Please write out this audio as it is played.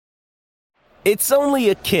It's only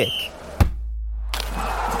a kick,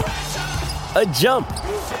 a jump,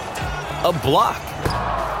 a block.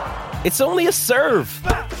 It's only a serve.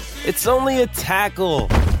 It's only a tackle,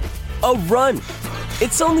 a run.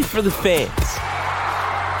 It's only for the fans.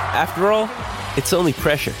 After all, it's only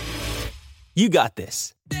pressure. You got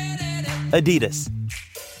this. Adidas.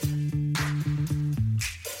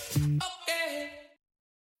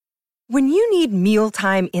 When you need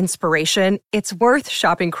mealtime inspiration, it's worth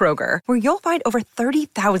shopping Kroger, where you'll find over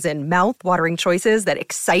 30,000 mouth-watering choices that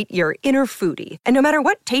excite your inner foodie. And no matter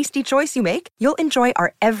what tasty choice you make, you'll enjoy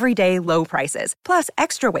our everyday low prices, plus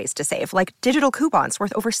extra ways to save, like digital coupons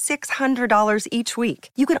worth over $600 each week.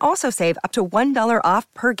 You can also save up to $1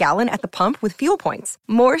 off per gallon at the pump with fuel points.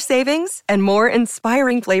 More savings and more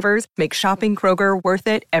inspiring flavors make shopping Kroger worth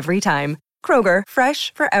it every time. Kroger,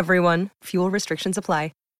 fresh for everyone. Fuel restrictions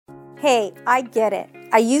apply. Hey, I get it.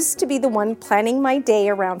 I used to be the one planning my day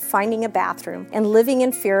around finding a bathroom and living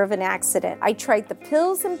in fear of an accident. I tried the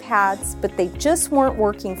pills and pads, but they just weren't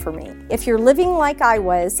working for me. If you're living like I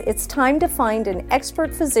was, it's time to find an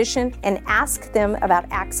expert physician and ask them about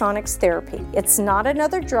Axonics therapy. It's not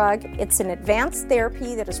another drug. It's an advanced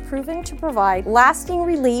therapy that is proven to provide lasting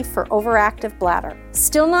relief for overactive bladder.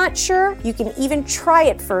 Still not sure? You can even try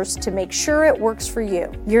it first to make sure it works for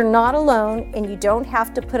you. You're not alone, and you don't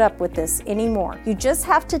have to put up with this anymore. You just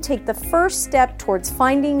have to take the first step towards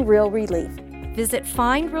finding real relief. Visit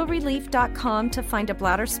findrealrelief.com to find a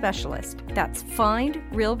bladder specialist. That's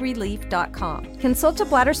findrealrelief.com. Consult a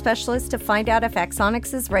bladder specialist to find out if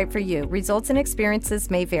Axonics is right for you. Results and experiences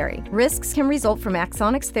may vary. Risks can result from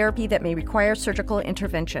Axonics therapy that may require surgical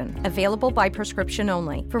intervention. Available by prescription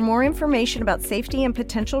only. For more information about safety and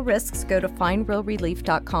potential risks, go to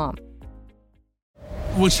findrealrelief.com.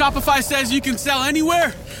 When Shopify says you can sell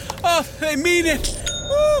anywhere, oh, they mean it.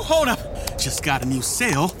 Woo, hold up. Just got a new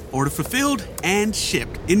sale. Order fulfilled and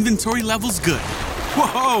shipped. Inventory level's good.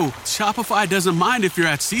 Whoa, Shopify doesn't mind if you're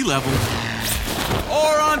at sea level.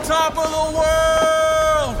 Or on top of the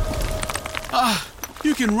world.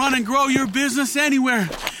 You can run and grow your business anywhere.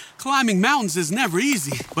 Climbing mountains is never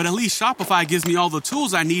easy, but at least Shopify gives me all the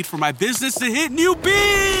tools I need for my business to hit new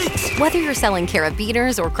peaks. Whether you're selling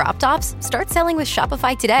carabiners or crop tops, start selling with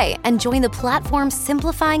Shopify today and join the platform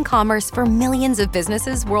simplifying commerce for millions of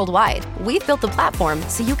businesses worldwide. We've built the platform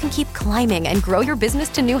so you can keep climbing and grow your business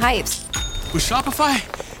to new heights. With Shopify,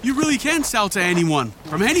 you really can sell to anyone,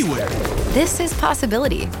 from anywhere. This is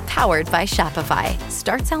Possibility, powered by Shopify.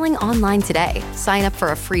 Start selling online today. Sign up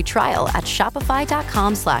for a free trial at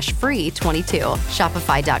shopify.com/free22.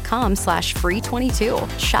 Shopify.com/free22.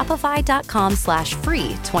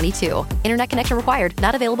 Shopify.com/free22. Internet connection required.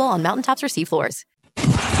 Not available on mountaintops or seafloors.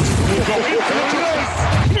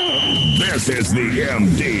 This is the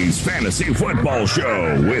MD's Fantasy Football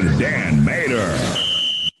Show with Dan Mater.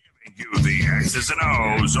 You the X's and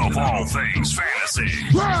O's of all things fantasy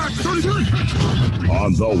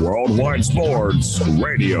on the Worldwide Sports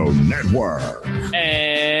Radio Network.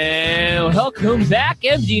 And welcome back,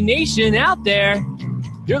 MD Nation out there.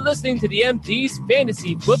 You're listening to the MD's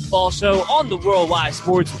Fantasy Football Show on the Worldwide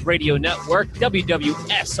Sports Radio Network,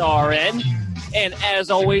 WWSRN. And as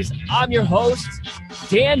always, I'm your host,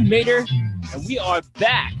 Dan Mater, and we are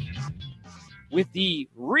back with the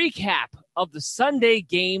recap of the Sunday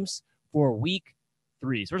games for Week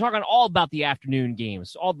 3. So we're talking all about the afternoon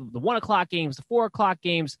games, all the 1 o'clock games, the 4 o'clock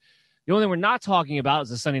games. The only thing we're not talking about is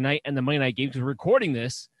the Sunday night and the Monday night games, because we're recording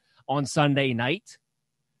this on Sunday night,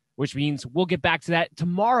 which means we'll get back to that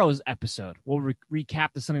tomorrow's episode. We'll recap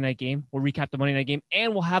the Sunday night game, we'll recap the Monday night game,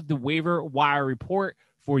 and we'll have the waiver wire report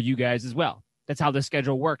for you guys as well. That's how the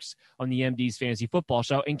schedule works on the MD's Fantasy Football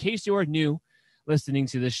Show, in case you are new listening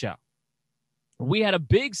to this show. We had a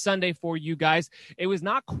big Sunday for you guys. It was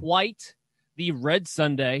not quite the Red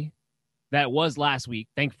Sunday that was last week,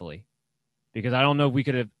 thankfully, because I don't know if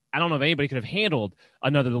anybody could have handled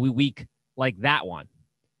another week like that one.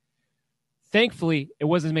 Thankfully, it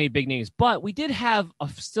wasn't as many big names, but we did have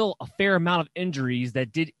still a fair amount of injuries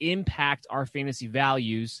that did impact our fantasy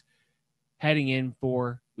values heading in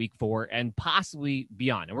for Week 4 and possibly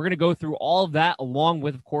beyond. And we're going to go through all of that along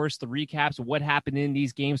with, of course, the recaps of what happened in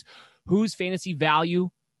these games, whose fantasy value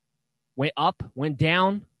went up, went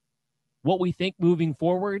down, what we think moving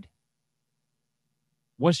forward,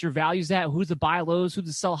 what's your values at, who's the buy lows, who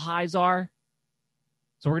the sell highs are.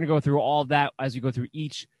 So we're going to go through all of that as we go through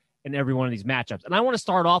each and every one of these matchups. And I want to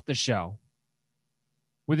start off the show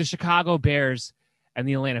with the Chicago Bears and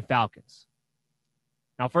the Atlanta Falcons.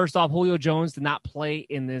 Now, first off, Julio Jones did not play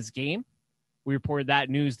in this game. We reported that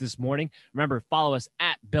news this morning. Remember, follow us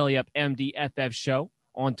at BellyUpMDFF Show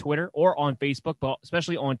on Twitter or on Facebook, but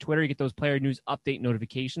especially on Twitter. You get those player news update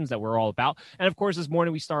notifications that we're all about. And, of course, this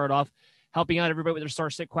morning we started off helping out everybody with their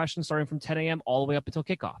start-sit questions starting from 10 a.m. all the way up until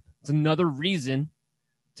kickoff. It's another reason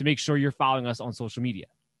to make sure you're following us on social media.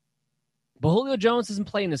 But Julio Jones isn't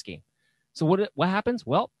playing this game. So what happens?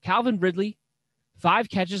 Well, Calvin Ridley, 5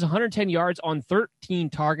 catches, 110 yards on 13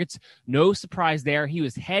 targets. No surprise there. He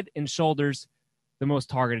was head and shoulders the most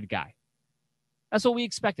targeted guy. That's what we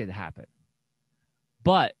expected to happen.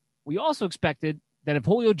 But we also expected that if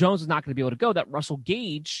Julio Jones was not going to be able to go, that Russell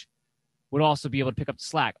Gage would also be able to pick up the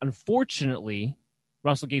slack. Unfortunately,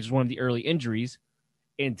 Russell Gage was one of the early injuries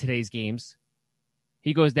in today's games.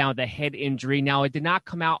 He goes down with a head injury. Now, it did not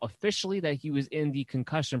come out officially that he was in the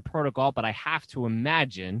concussion protocol, but I have to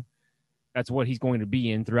imagine that's what he's going to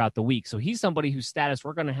be in throughout the week. So he's somebody whose status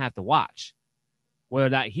we're going to have to watch, whether or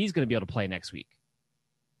not he's going to be able to play next week.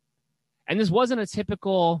 And this wasn't a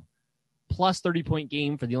typical plus 30-point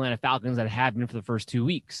game for the Atlanta Falcons that had been for the first 2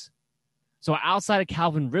 weeks. So outside of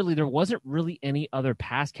Calvin Ridley, there wasn't really any other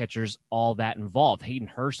pass catchers all that involved. Hayden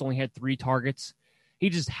Hurst only had 3 targets. He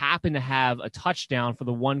just happened to have a touchdown for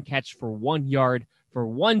the 1 catch for 1 yard for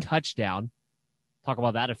 1 touchdown. Talk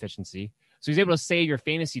about that efficiency. So he's able to save your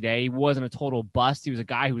fantasy day. He wasn't a total bust. He was a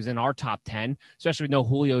guy who was in our top 10, especially with no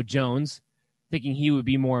Julio Jones, thinking he would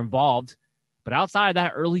be more involved. But outside of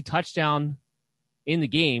that early touchdown in the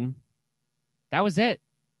game, that was it.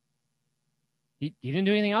 He didn't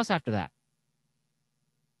do anything else after that.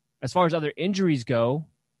 As far as other injuries go,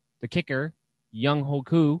 the kicker, Young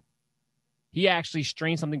Hoku, he actually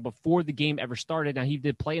strained something before the game ever started. Now, he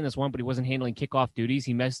did play in this one, but he wasn't handling kickoff duties.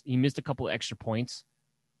 He missed a couple of extra points.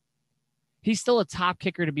 He's still a top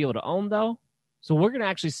kicker to be able to own, though. So we're going to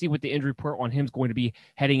actually see what the injury report on him is going to be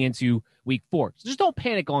heading into week 4. So just don't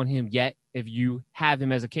panic on him yet if you have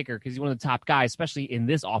him as a kicker, because he's one of the top guys, especially in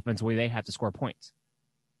this offense where they have to score points.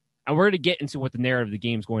 And we're going to get into what the narrative of the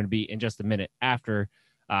game is going to be in just a minute after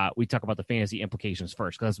we talk about the fantasy implications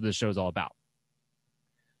first, because that's what this show is all about.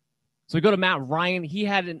 So we go to Matt Ryan. He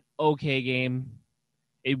had an okay game.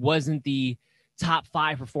 It wasn't the top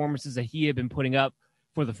 5 performances that he had been putting up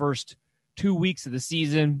for the first 2 weeks of the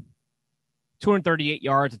season. 238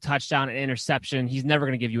 yards, a touchdown, an interception. He's never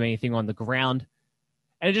going to give you anything on the ground.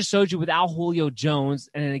 And it just shows you without Julio Jones,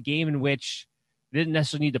 and in a game in which they didn't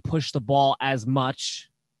necessarily need to push the ball as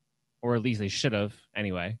much, or at least they should have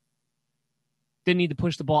anyway. Didn't need to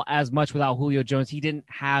push the ball as much without Julio Jones. He didn't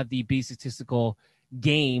have the big statistical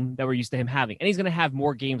game that we're used to him having. And he's going to have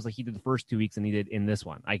more games like he did the first 2 weeks than he did in this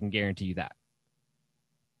one. I can guarantee you that.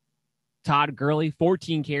 Todd Gurley,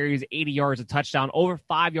 14 carries, 80 yards, a touchdown, over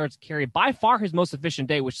 5 yards carry. By far his most efficient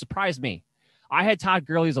day, which surprised me. I had Todd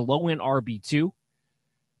Gurley as a low-end RB2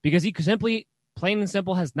 because he simply, plain and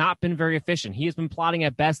simple, has not been very efficient. He has been plotting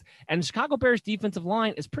at best, and the Chicago Bears defensive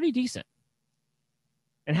line is pretty decent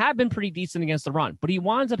and had been pretty decent against the run. But he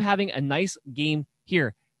winds up having a nice game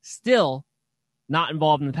here. Still not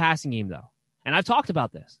involved in the passing game, though. And I've talked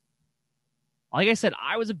about this. Like I said,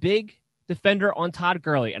 I was a big defender on Todd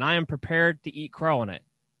Gurley, and I am prepared to eat crow on it.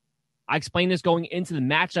 I explained this going into the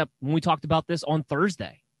matchup when we talked about this on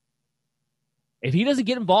Thursday. If he doesn't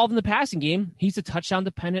get involved in the passing game, he's a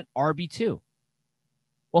touchdown-dependent RB2.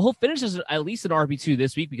 Well, he'll finish as at least an RB2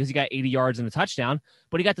 this week because he got 80 yards and a touchdown,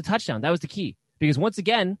 but he got the touchdown. That was the key. Because once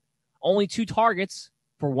again, only 2 targets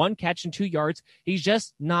for 1 catch and 2 yards. He's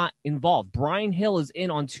just not involved. Brian Hill is in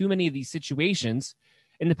on too many of these situations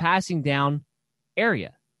in the passing down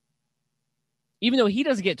area. Even though he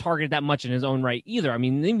doesn't get targeted that much in his own right either. I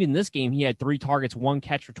mean, even in this game, he had 3 targets, 1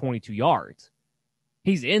 catch for 22 yards.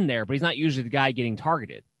 He's in there, but he's not usually the guy getting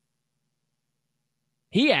targeted.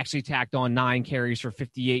 He actually tacked on 9 carries for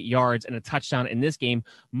 58 yards and a touchdown in this game,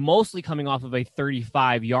 mostly coming off of a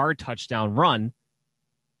 35-yard touchdown run.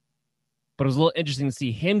 But it was a little interesting to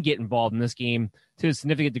see him get involved in this game to a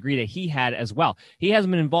significant degree that he had as well. He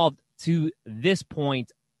hasn't been involved to this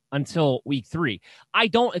point until week 3. I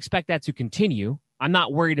don't expect that to continue. I'm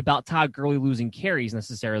not worried about Todd Gurley losing carries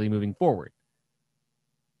necessarily moving forward.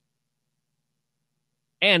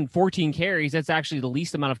 And 14 carries, that's actually the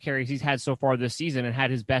least amount of carries he's had so far this season and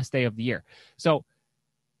had his best day of the year. So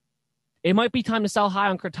it might be time to sell high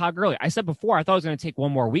on Todd Gurley. I said before, I thought it was going to take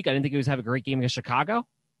one more week. I didn't think he was have a great game against Chicago.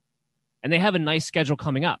 And they have a nice schedule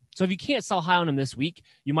coming up. So if you can't sell high on him this week,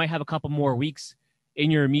 you might have a couple more weeks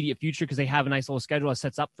in your immediate future because they have a nice little schedule that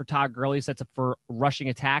sets up for Todd Gurley, sets up for rushing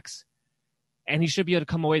attacks. And he should be able to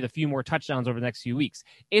come away with a few more touchdowns over the next few weeks.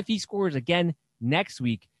 If he scores again next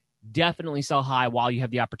week, definitely sell high while you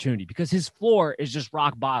have the opportunity because his floor is just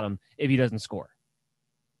rock bottom if he doesn't score.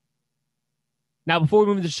 Now, before we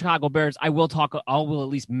move to the Chicago Bears, I will at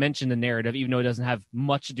least mention the narrative, even though it doesn't have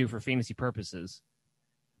much to do for fantasy purposes.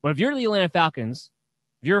 But if you're the Atlanta Falcons,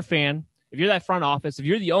 if you're a fan, if you're that front office, if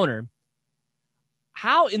you're the owner,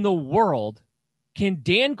 how in the world can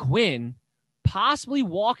Dan Quinn possibly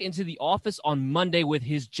walk into the office on Monday with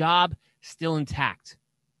his job still intact?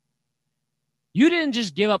 You didn't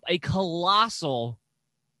just give up a colossal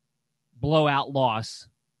blowout loss,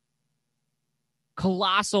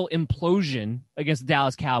 colossal implosion against the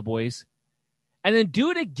Dallas Cowboys, and then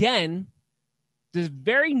do it again the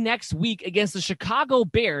very next week against the Chicago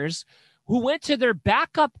Bears, who went to their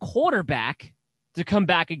backup quarterback to come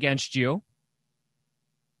back against you,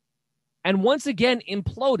 and once again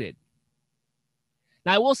imploded.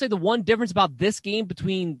 Now, I will say the one difference about this game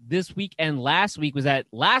between this week and last week was that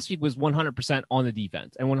last week was 100% on the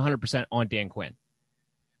defense and 100% on Dan Quinn.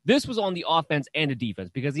 This was on the offense and the defense,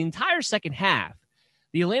 because the entire second half,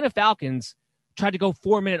 the Atlanta Falcons tried to go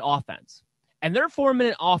 4-minute offense. And their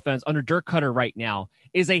 4-minute offense under Dirk Cutter right now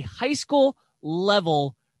is a high school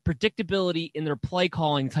level predictability in their play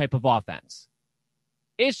calling type of offense.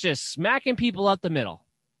 It's just smacking people up the middle.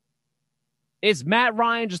 It's Matt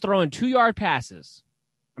Ryan just throwing 2-yard passes.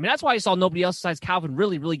 I mean, that's why you saw nobody else besides Calvin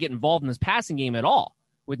really get involved in this passing game at all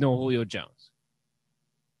with no Julio Jones.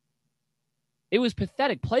 It was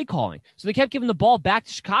pathetic play calling. So they kept giving the ball back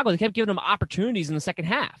to Chicago. They kept giving them opportunities in the second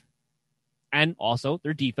half. And also,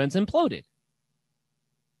 their defense imploded.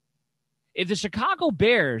 If the Chicago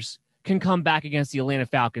Bears can come back against the Atlanta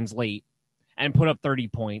Falcons late and put up 30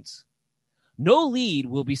 points, no lead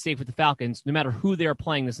will be safe with the Falcons no matter who they're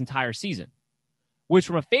playing this entire season, which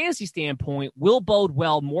from a fantasy standpoint will bode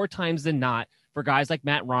well more times than not for guys like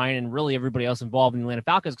Matt Ryan and really everybody else involved in the Atlanta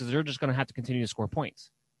Falcons, because they're just going to have to continue to score points.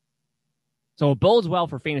 So it bodes well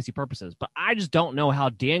for fantasy purposes, but I just don't know how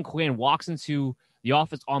Dan Quinn walks into the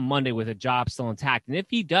office on Monday with a job still intact. And if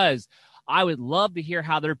he does, I would love to hear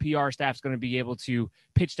how their PR staff is going to be able to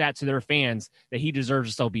pitch that to their fans that he deserves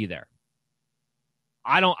to still be there.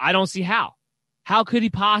 I don't see how. How could he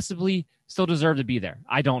possibly still deserve to be there?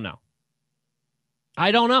 I don't know.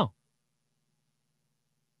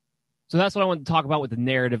 So that's what I want to talk about with the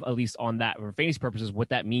narrative, at least on that, for fantasy purposes, what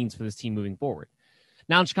that means for this team moving forward.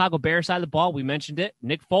 Now, on Chicago Bears side of the ball, we mentioned it.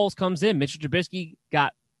 Nick Foles comes in. Mitchell Trubisky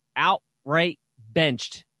got outright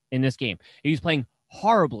benched in this game. He was playing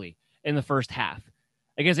horribly in the first half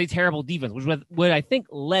against a terrible defense, which what I think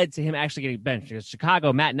led to him actually getting benched. Because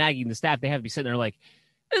Chicago, Matt Nagy and the staff, they have to be sitting there like,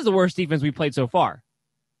 this is the worst defense we've played so far.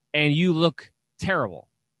 And you look terrible.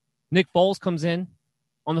 Nick Foles comes in.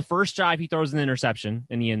 On the first drive, he throws an interception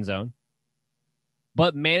in the end zone,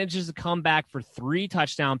 but manages to come back for 3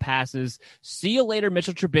 touchdown passes. See you later,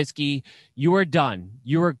 Mitchell Trubisky. You are done.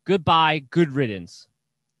 You are goodbye, good riddance.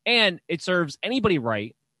 And it serves anybody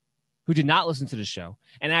right who did not listen to the show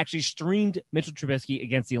and actually streamed Mitchell Trubisky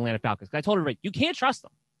against the Atlanta Falcons. I told everybody, you can't trust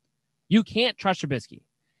them. You can't trust Trubisky.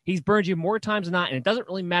 He's burned you more times than not, and it doesn't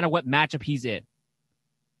really matter what matchup he's in.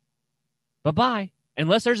 Bye-bye.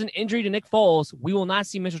 Unless there's an injury to Nick Foles, we will not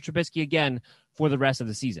see Mitchell Trubisky again for the rest of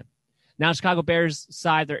the season. Now, Chicago Bears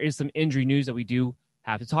side, there is some injury news that we do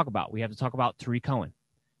have to talk about. We have to talk about Tariq Cohen.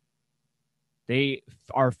 They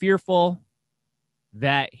are fearful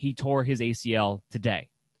that he tore his ACL today.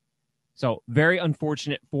 So very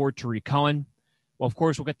unfortunate for Tariq Cohen. Well, of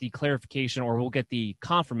course, we'll get the clarification, or we'll get the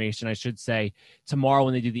confirmation, I should say, tomorrow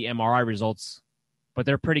when they do the MRI results. But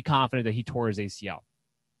they're pretty confident that he tore his ACL.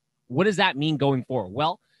 What does that mean going forward?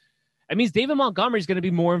 Well, it means David Montgomery is going to be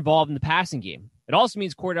more involved in the passing game. It also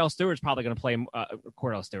means Cordell Stewart's probably going to play.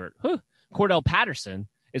 Cordell Patterson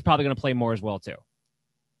is probably going to play more as well, too.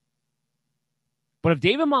 But if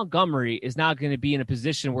David Montgomery is not going to be in a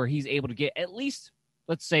position where he's able to get at least,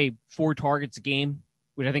 let's say, 4 targets a game,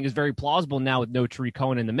 which I think is very plausible now with no Tariq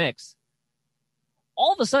Cohen in the mix,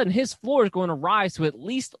 all of a sudden his floor is going to rise to at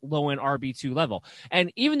least low-end RB2 level.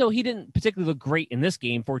 And even though he didn't particularly look great in this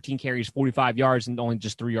game, 14 carries, 45 yards, and only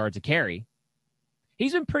just 3 yards a carry,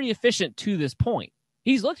 he's been pretty efficient to this point.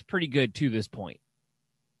 He's looked pretty good to this point.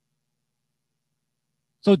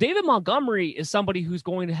 So David Montgomery is somebody who's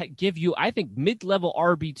going to give you, I think, mid-level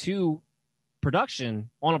RB2 production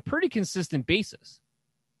on a pretty consistent basis.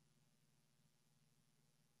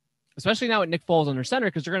 Especially now with Nick Foles under center,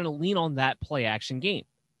 because they're going to lean on that play-action game.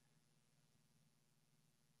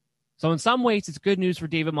 So in some ways, it's good news for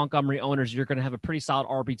David Montgomery owners. You're going to have a pretty solid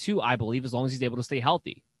RB2, I believe, as long as he's able to stay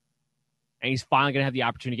healthy. And he's finally going to have the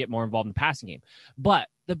opportunity to get more involved in the passing game. But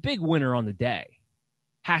the big winner on the day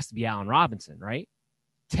has to be Allen Robinson, right?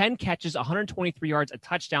 10 catches, 123 yards, a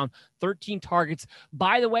touchdown, 13 targets.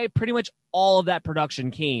 By the way, pretty much all of that production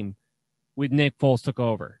came when Nick Foles took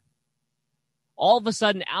over. All of a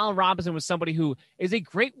sudden, Allen Robinson was somebody who is a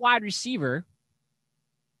great wide receiver,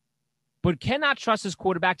 but cannot trust his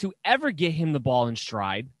quarterback to ever get him the ball in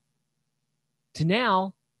stride, to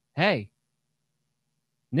now, hey,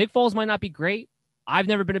 Nick Foles might not be great. I've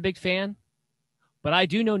never been a big fan, but I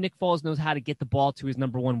do know Nick Foles knows how to get the ball to his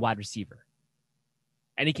number one wide receiver.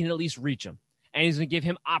 And he can at least reach him. And he's going to give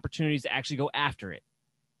him opportunities to actually go after it.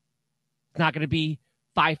 It's not going to be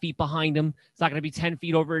 5 feet behind him. It's not going to be 10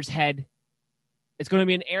 feet over his head. It's going to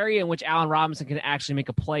be an area in which Allen Robinson can actually make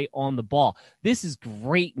a play on the ball. This is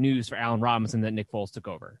great news for Allen Robinson that Nick Foles took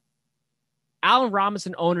over. Allen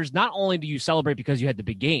Robinson owners, not only do you celebrate because you had the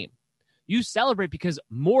big game, you celebrate because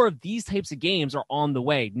more of these types of games are on the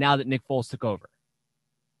way now that Nick Foles took over.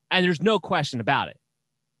 And there's no question about it.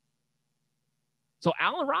 So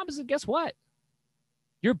Allen Robinson, guess what?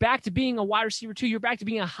 You're back to being a wide receiver 2. You're back to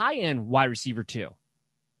being a high-end wide receiver 2.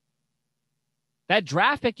 That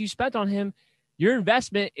draft pick you spent on him, your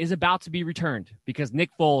investment is about to be returned because Nick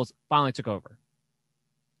Foles finally took over.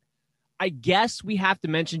 I guess we have to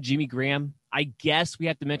mention Jimmy Graham. I guess we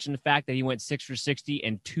have to mention the fact that he went 6 for 60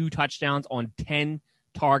 and 2 touchdowns on 10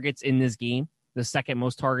 targets in this game, the second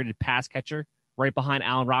most targeted pass catcher right behind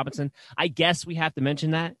Allen Robinson. I guess we have to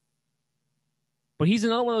mention that. But he's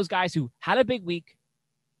another one of those guys who had a big week,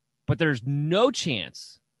 but there's no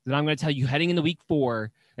chance that I'm going to tell you heading into week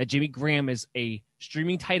 4 that Jimmy Graham is a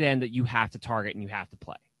streaming tight end that you have to target and you have to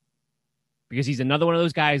play. Because he's another one of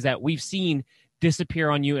those guys that we've seen disappear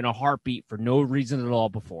on you in a heartbeat for no reason at all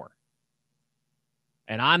before.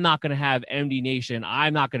 And I'm not going to have MD Nation.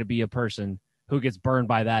 I'm not going to be a person who gets burned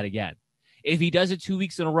by that again. If he does it 2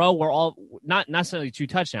 weeks in a row where not necessarily 2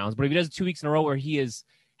 touchdowns, but if he does it 2 weeks in a row where he is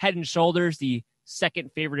head and shoulders the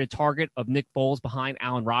second favorited target of Nick Foles behind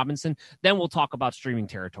Allen Robinson, then we'll talk about streaming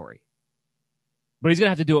territory. But he's going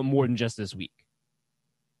to have to do it more than just this week.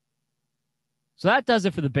 So that does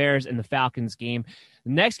it for the Bears and the Falcons game.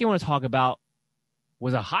 The next game I want to talk about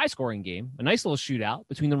was a high-scoring game, a nice little shootout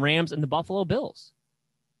between the Rams and the Buffalo Bills.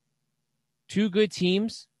 2 good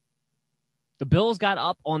teams. The Bills got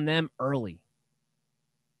up on them early.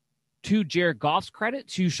 To Jared Goff's credit,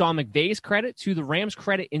 to Sean McVay's credit, to the Rams'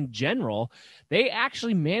 credit in general, they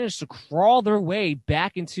actually managed to crawl their way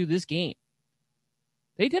back into this game.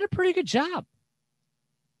 They did a pretty good job.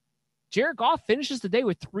 Jared Goff finishes the day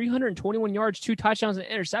with 321 yards, 2 touchdowns, and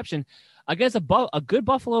an interception against a good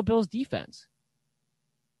Buffalo Bills defense,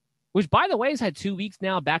 which, by the way, has had 2 weeks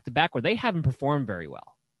now back-to-back where they haven't performed very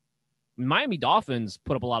well. Miami Dolphins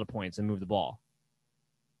put up a lot of points and moved the ball.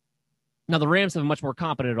 Now, the Rams have a much more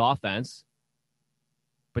competent offense,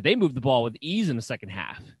 but they moved the ball with ease in the second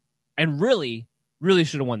half and really, really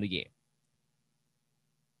should have won the game.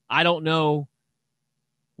 I don't know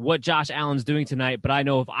what Josh Allen's doing tonight, but I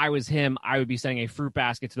know if I was him, I would be sending a fruit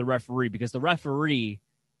basket to the referee because the referee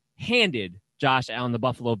handed Josh Allen, the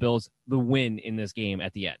Buffalo Bills, the win in this game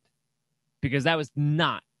at the end. Because it was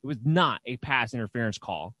not a pass interference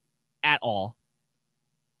call at all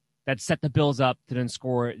that set the Bills up to then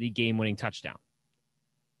score the game-winning touchdown.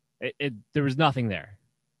 There was nothing there.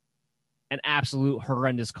 An absolute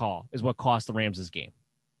horrendous call is what cost the Rams this game.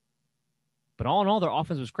 But all in all, their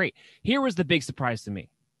offense was great. Here was the big surprise to me.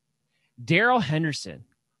 Darrell Henderson,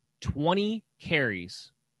 20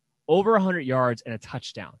 carries, over 100 yards, and a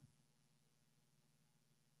touchdown.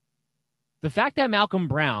 The fact that Malcolm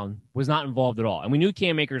Brown was not involved at all, and we knew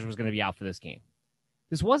Cam Akers was going to be out for this game.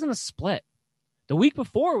 This wasn't a split. The week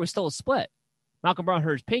before, it was still a split. Malcolm Brown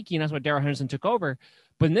hurt his pinky, and that's why Darrell Henderson took over.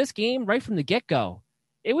 But in this game, right from the get-go,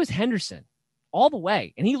 it was Henderson all the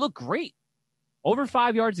way, and he looked great. Over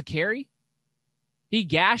 5 yards a carry. He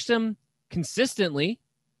gashed him consistently.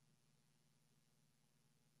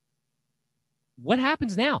 What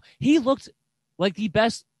happens now? He looked like the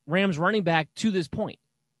best Rams running back to this point.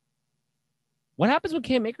 What happens when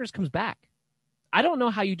Cam Akers comes back? I don't know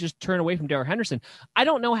how you just turn away from Darrell Henderson. I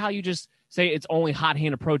don't know how you just say it's only hot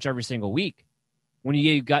hand approach every single week when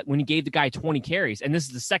you gave the guy 20 carries, and this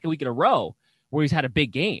is the second week in a row where he's had a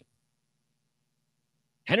big game.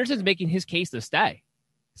 Henderson's making his case to stay.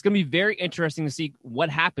 It's going to be very interesting to see what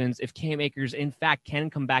happens if Cam Akers, in fact, can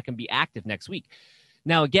come back and be active next week.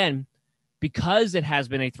 Now, again, because it has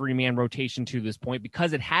been a 3-man rotation to this point,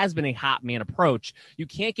 because it has been a hot man approach, you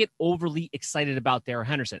can't get overly excited about Darrell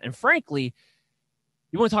Henderson. And frankly,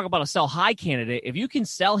 you want to talk about a sell high candidate, if you can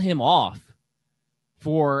sell him off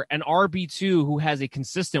for an RB2 who has a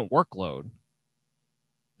consistent workload,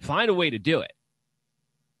 find a way to do it.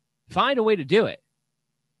 Find a way to do it.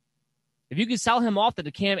 If you could sell him off to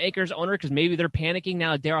the Cam Akers owner because maybe they're panicking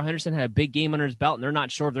now that Darrell Henderson had a big game under his belt and they're not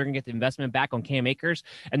sure if they're going to get the investment back on Cam Akers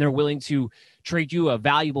and they're willing to trade you a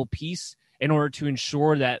valuable piece in order to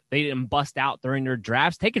ensure that they didn't bust out during their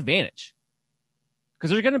drafts, take advantage. Because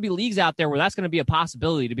there's going to be leagues out there where that's going to be a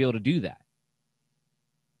possibility to be able to do that.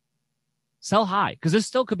 Sell high, because this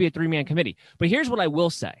still could be a 3-man committee. But here's what I will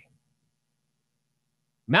say.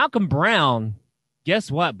 Malcolm Brown, guess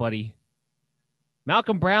what, buddy?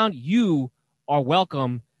 Malcolm Brown, you are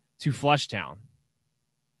welcome to Flushtown.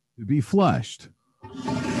 To be flushed.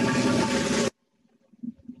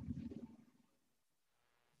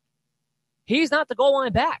 He's not the goal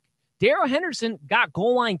line back. Darrell Henderson got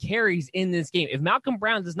goal line carries in this game. If Malcolm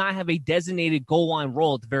Brown does not have a designated goal line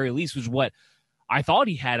role at the very least, which is what I thought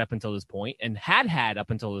he had up until this point and had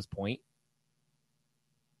up until this point,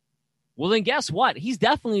 well, then guess what? He's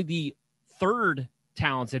definitely the third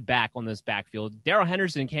talented back on this backfield. Darrell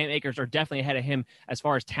Henderson and Cam Akers are definitely ahead of him as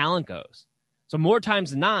far as talent goes. So more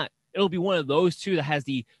times than not, it'll be one of those two that has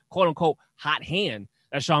the quote-unquote hot hand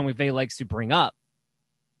that Sean McVay likes to bring up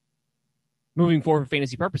moving forward for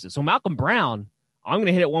fantasy purposes. So Malcolm Brown, I'm going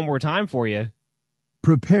to hit it one more time for you.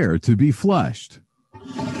 Prepare to be flushed.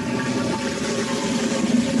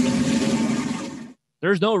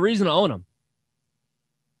 There's no reason to own him.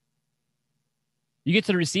 You get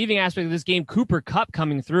to the receiving aspect of this game. Cooper Kupp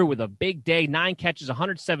coming through with a big day, 9 catches,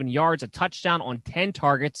 107 yards, a touchdown on 10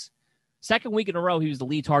 targets. Second week in a row, he was the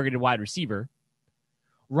lead targeted wide receiver.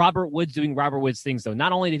 Robert Woods doing Robert Woods things, though.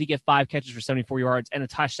 Not only did he get 5 catches for 74 yards and a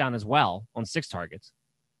touchdown as well on 6 targets,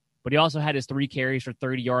 but he also had his 3 carries for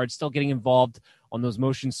 30 yards, still getting involved on those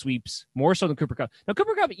motion sweeps, more so than Cooper Kupp. Now,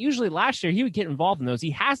 Cooper Kupp, usually last year, he would get involved in those.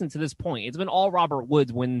 He hasn't to this point. It's been all Robert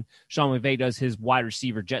Woods when Sean McVay does his wide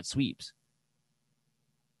receiver jet sweeps.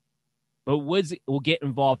 But Woods will get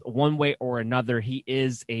involved one way or another. He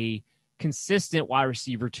is a consistent wide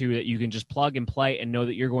receiver, too, that you can just plug and play and know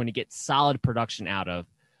that you're going to get solid production out of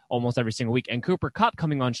almost every single week. And Cooper Kupp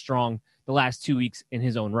coming on strong the last 2 weeks in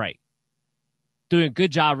his own right. Doing a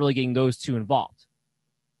good job really getting those two involved.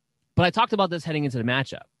 But I talked about this heading into the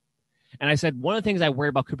matchup. And I said one of the things I worry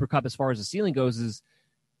about Cooper Kupp as far as the ceiling goes is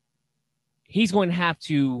he's going to have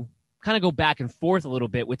to kind of go back and forth a little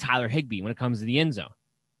bit with Tyler Higbee when it comes to the end zone.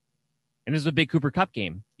 And this is a big Cooper Kupp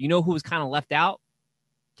game. You know who was kind of left out?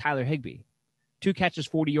 Tyler Higbee. 2 catches,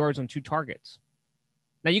 40 yards on 2 targets.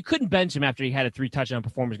 Now, you couldn't bench him after he had a 3-touchdown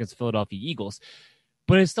performance against the Philadelphia Eagles,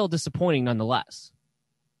 but it's still disappointing nonetheless.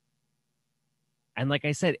 And like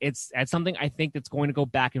I said, it's something I think that's going to go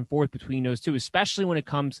back and forth between those two, especially when it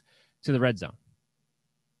comes to the red zone.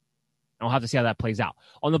 I'll have to see how that plays out.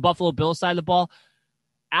 On the Buffalo Bills side of the ball,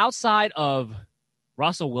 outside of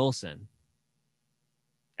Russell Wilson,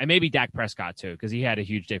 and maybe Dak Prescott too, because he had a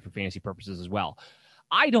huge day for fantasy purposes as well,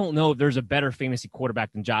 I don't know if there's a better fantasy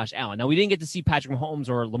quarterback than Josh Allen. Now, we didn't get to see Patrick Mahomes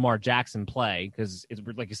or Lamar Jackson play because,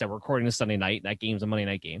 like you said, we're recording this Sunday night. That game's a Monday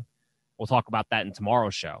night game. We'll talk about that in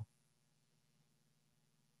tomorrow's show.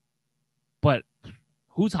 But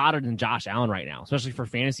who's hotter than Josh Allen right now, especially for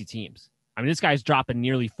fantasy teams? I mean, this guy's dropping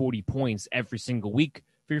nearly 40 points every single week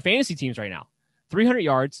for your fantasy teams right now. 300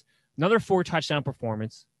 yards, another 4-touchdown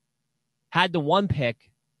performance, had the 1 pick.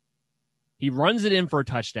 He runs it in for a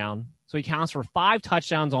touchdown, so he counts for 5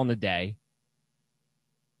 touchdowns on the day.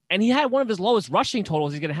 And he had one of his lowest rushing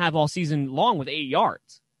totals he's going to have all season long with 8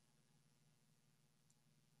 yards.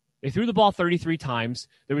 They threw the ball 33 times.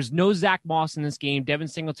 There was no Zach Moss in this game. Devin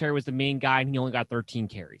Singletary was the main guy, and he only got 13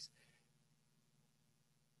 carries.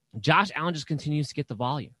 Josh Allen just continues to get the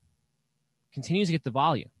volume.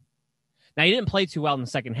 Now, he didn't play too well in the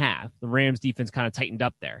second half. The Rams defense kind of tightened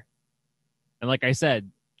up there. And like I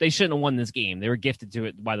said, they shouldn't have won this game. They were gifted to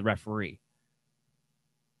it by the referee.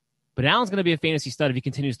 But Allen's going to be a fantasy stud if he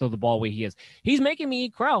continues to throw the ball the way he is. He's making me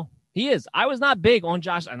eat crow. He is. I was not big on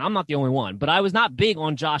Josh, and I'm not the only one, but I was not big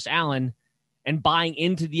on Josh Allen and buying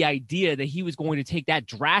into the idea that he was going to take that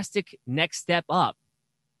drastic next step up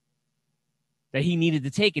that he needed to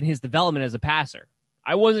take in his development as a passer.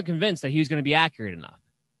 I wasn't convinced that he was going to be accurate enough.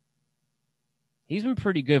 He's been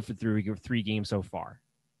pretty good for 3 games so far.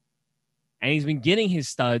 And he's been getting his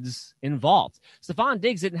studs involved. Stephon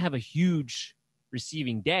Diggs didn't have a huge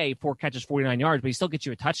receiving day, 4 catches, 49 yards, but he still gets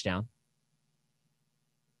you a touchdown.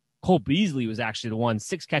 Cole Beasley was actually the one,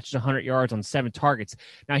 6 catches, 100 yards on 7 targets.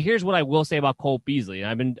 Now, here's what I will say about Cole Beasley.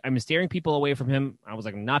 I've been steering people away from him. I was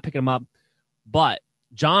like, I'm not picking him up. But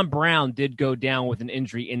John Brown did go down with an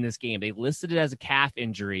injury in this game. They listed it as a calf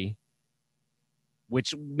injury,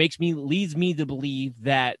 which leads me to believe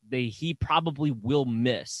that he probably will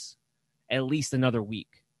miss at least another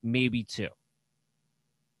week, maybe 2.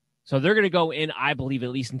 So they're going to go in, I believe,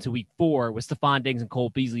 at least into week 4 with Stephon Diggs and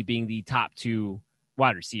Cole Beasley being the top 2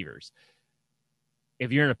 wide receivers.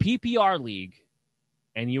 If you're in a PPR league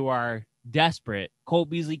and you are desperate, Cole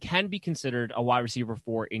Beasley can be considered a wide receiver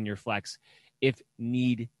 4 in your flex if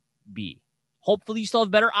need be. Hopefully you still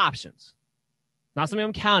have better options. Not something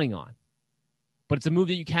I'm counting on, but it's a move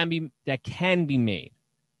that can be made.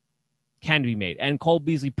 Can be made. And Cole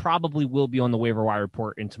Beasley probably will be on the waiver wire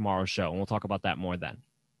report in tomorrow's show, and we'll talk about that more then.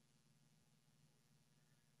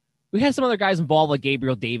 We had some other guys involved, like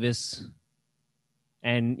Gabriel Davis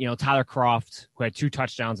and, Tyler Kroft, who had 2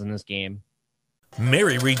 touchdowns in this game.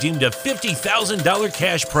 Mary redeemed a $50,000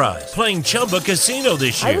 cash prize playing Chumba Casino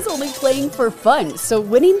this year. I was only playing for fun, so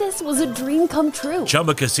winning this was a dream come true.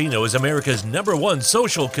 Chumba Casino is America's #1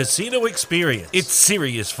 social casino experience. It's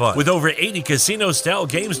serious fun. With over 80 casino-style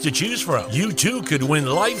games to choose from, you too could win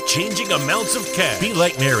life-changing amounts of cash. Be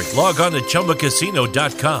like Mary. Log on to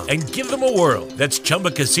ChumbaCasino.com and give them a whirl. That's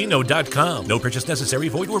ChumbaCasino.com. No purchase necessary.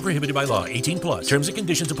 Void where prohibited by law. 18+. Terms and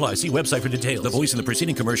conditions apply. See website for details. The voice in the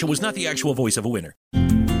preceding commercial was not the actual voice of a winner.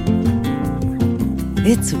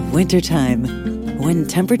 It's wintertime. When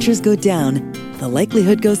temperatures go down, the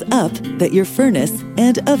likelihood goes up that your furnace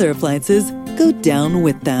and other appliances go down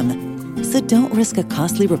with them. So don't risk a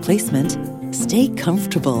costly replacement. Stay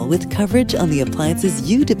comfortable with coverage on the appliances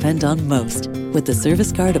you depend on most with the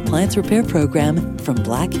Service Guard Appliance Repair Program from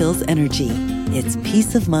Black Hills Energy. It's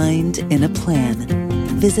peace of mind in a plan.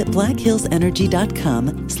 Visit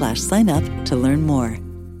blackhillsenergy.com/sign up to learn more.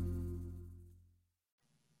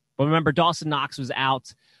 But remember, Dawson Knox was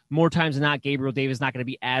out. More times than not, Gabriel Davis not going to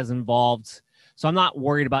be as involved. So I'm not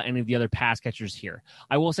worried about any of the other pass catchers here.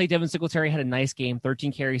 I will say Devin Singletary had a nice game,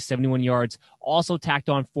 13 carries, 71 yards. Also tacked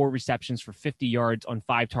on 4 receptions for 50 yards on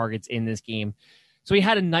 5 targets in this game. So he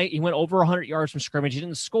had a night. He went over 100 yards from scrimmage. He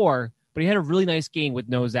didn't score, but he had a really nice game with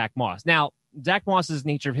no Zach Moss. Now, Zach Moss's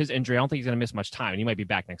nature of his injury, I don't think he's going to miss much time, and he might be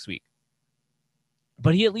back next week.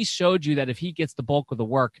 But he at least showed you that if he gets the bulk of the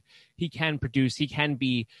work, he can produce. He can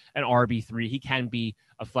be an RB3. He can be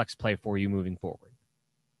a flex play for you moving forward.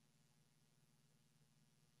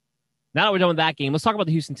 Now that we're done with that game, let's talk about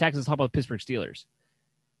the Houston Texans. Let's talk about the Pittsburgh Steelers.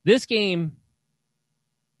 This game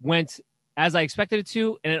went as I expected it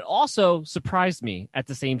to, and it also surprised me at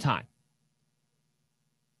the same time.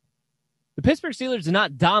 The Pittsburgh Steelers did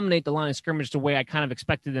not dominate the line of scrimmage the way I kind of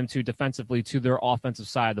expected them to defensively to their offensive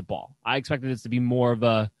side of the ball. I expected this to be more of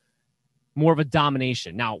a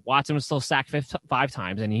domination. Now, Watson was still sacked 5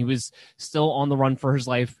 times, and he was still on the run for his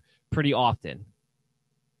life pretty often.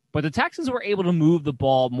 But the Texans were able to move the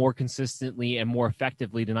ball more consistently and more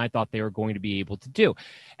effectively than I thought they were going to be able to do.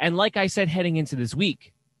 And like I said heading into this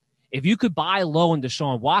week, if you could buy low in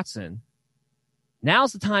Deshaun Watson,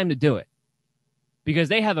 now's the time to do it. Because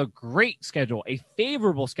they have a great schedule, a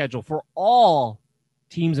favorable schedule for all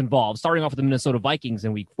teams involved, starting off with the Minnesota Vikings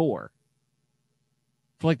in week 4.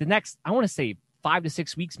 For like the next, I want to say 5 to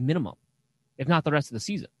 6 weeks minimum, if not the rest of the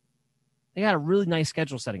season. They got a really nice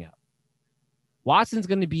schedule setting up. Watson's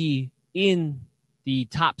going to be in the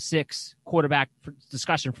top 6 quarterback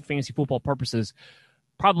discussion for fantasy football purposes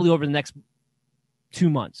probably over the next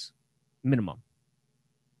 2 months minimum.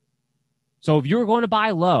 So if you're going to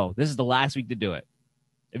buy low, this is the last week to do it.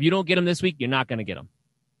 If you don't get him this week, you're not going to get him.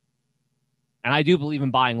 And I do believe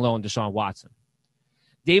in buying low on Deshaun Watson.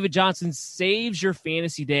 David Johnson saves your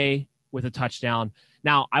fantasy day with a touchdown.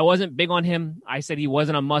 Now, I wasn't big on him. I said he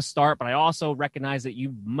wasn't a must start, but I also recognize that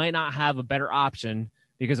you might not have a better option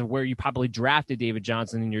because of where you probably drafted David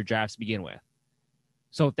Johnson in your drafts to begin with.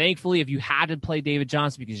 So thankfully, if you had to play David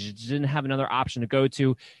Johnson because you didn't have another option to go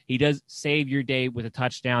to, he does save your day with a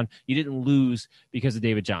touchdown. You didn't lose because of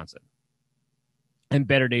David Johnson. And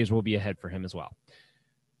better days will be ahead for him as well.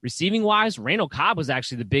 Receiving-wise, Randall Cobb was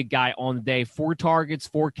actually the big guy on the day. 4 targets,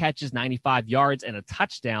 4 catches, 95 yards, and a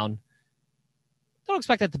touchdown. Don't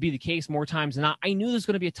expect that to be the case more times than not. I knew this was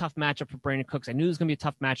going to be a tough matchup for Brandon Cooks. I knew this was going to be a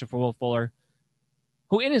tough matchup for Will Fuller,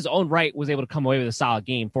 who in his own right was able to come away with a solid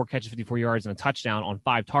game. 4 catches, 54 yards, and a touchdown on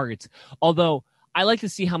 5 targets. Although, I like to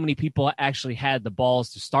see how many people actually had the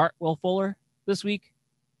balls to start Will Fuller this week.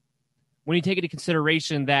 When you take into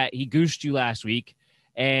consideration that he goosed you last week,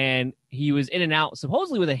 and he was in and out,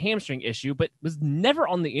 supposedly with a hamstring issue, but was never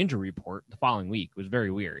on the injury report the following week. It was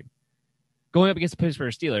very weird. Going up against the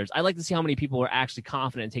Pittsburgh Steelers, I like to see how many people are actually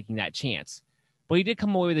confident in taking that chance. But he did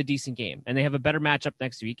come away with a decent game, and they have a better matchup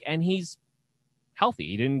next week, and he's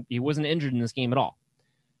healthy. He wasn't injured in this game at all.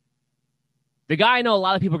 The guy I know a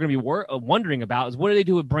lot of people are going to be wondering about is what do they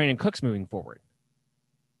do with Brandon Cooks moving forward?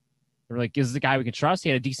 They're like, is this a guy we can trust? He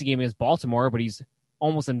had a decent game against Baltimore, but he's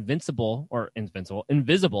almost invisible to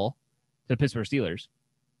the Pittsburgh Steelers.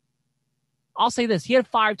 I'll say this. He had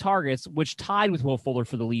 5 targets, which tied with Will Fuller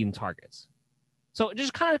for the lead in targets. So it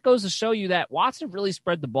just kind of goes to show you that Watson really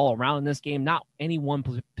spread the ball around in this game. Not any one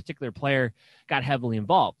particular player got heavily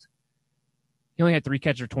involved. He only had 3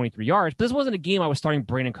 catches for 23 yards, but this wasn't a game I was starting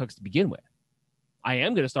Brandon Cooks to begin with. I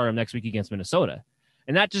am going to start him next week against Minnesota.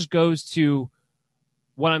 And that just goes to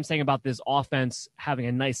what I'm saying about this offense having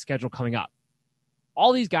a nice schedule coming up.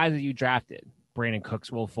 All these guys that you drafted, Brandon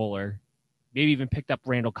Cooks, Will Fuller, maybe even picked up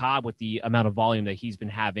Randall Cobb with the amount of volume that he's been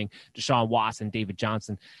having, Deshaun Watson, David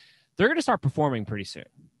Johnson, they're going to start performing pretty soon.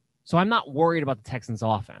 So I'm not worried about the Texans'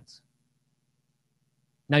 offense.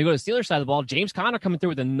 Now you go to the Steelers side of the ball, James Conner coming through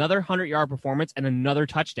with another 100-yard performance and another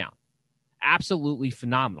touchdown. Absolutely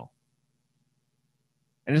phenomenal.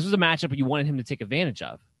 And this was a matchup you wanted him to take advantage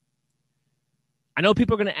of. I know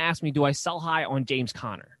people are going to ask me, do I sell high on James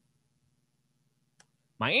Conner?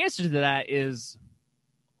 My answer to that is,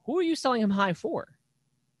 who are you selling him high for?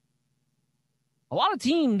 A lot of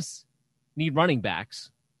teams need running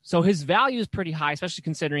backs. So his value is pretty high, especially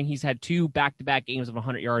considering he's had 2 back-to-back games of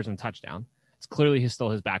 100 yards and a touchdown. It's clearly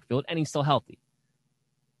still his backfield, and he's still healthy.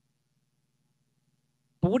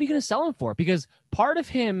 But what are you going to sell him for? Because part of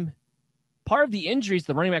the injuries to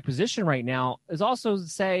the running back position right now is also to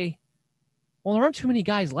say, well, there aren't too many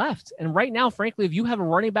guys left. And right now, frankly, if you have a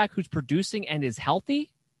running back who's producing and is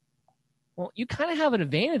healthy, well, you kind of have an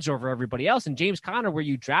advantage over everybody else. And James Conner, where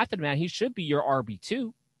you drafted him at, he should be your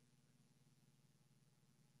RB2.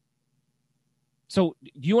 So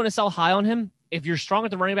do you want to sell high on him? If you're strong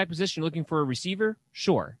at the running back position, looking for a receiver,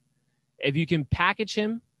 sure. If you can package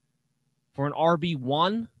him for an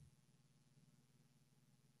RB1,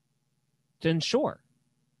 then sure.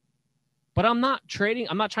 But I'm not trying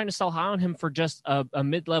to sell high on him for just a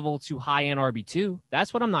mid-level to high-end RB2.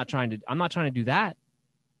 That's what I'm not trying to do that.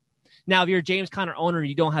 Now, if you're a James Conner owner and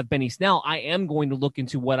you don't have Benny Snell, I am going to look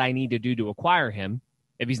into what I need to do to acquire him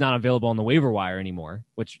if he's not available on the waiver wire anymore,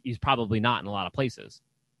 which he's probably not in a lot of places.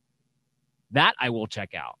 That I will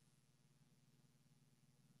check out.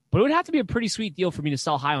 But it would have to be a pretty sweet deal for me to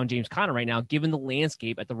sell high on James Conner right now, given the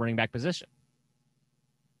landscape at the running back position.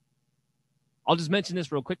 I'll just mention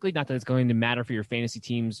this real quickly, not that it's going to matter for your fantasy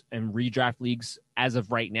teams and redraft leagues as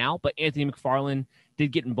of right now, but Anthony McFarland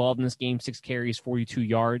did get involved in this game, 6 carries, 42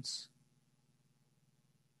 yards.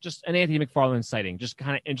 Just an Anthony McFarland sighting, just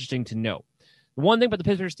kind of interesting to note. The one thing about the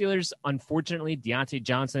Pittsburgh Steelers, unfortunately, Deontay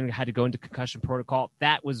Johnson had to go into concussion protocol.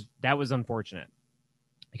 That was unfortunate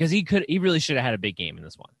because he really should have had a big game in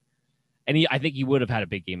this one. And I think he would have had a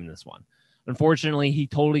big game in this one. Unfortunately, he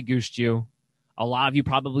totally goosed you. A lot of you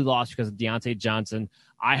probably lost because of Deontay Johnson.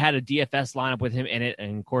 I had a DFS lineup with him in it,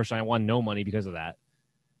 and of course, I won no money because of that.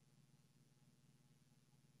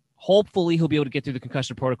 Hopefully, he'll be able to get through the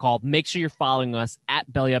concussion protocol. Make sure you're following us at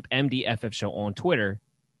BellyUpMDFF Show on Twitter,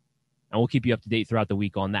 and we'll keep you up to date throughout the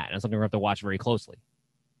week on that. And it's something we're going to have to watch very closely.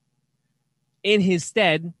 In his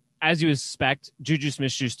stead, as you would expect, Juju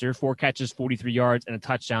Smith-Schuster, 4 catches, 43 yards, and a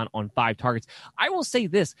touchdown on 5 targets. I will say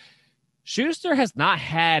this. Schuster has not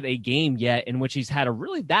had a game yet in which he's had a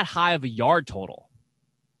really that high of a yard total.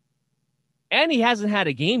 And he hasn't had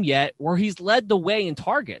a game yet where he's led the way in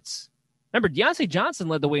targets. Remember, Deontay Johnson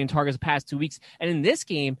led the way in targets the past 2 weeks. And in this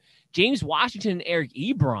game, James Washington and Eric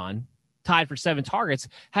Ebron, tied for 7 targets,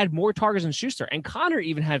 had more targets than Schuster. And Conner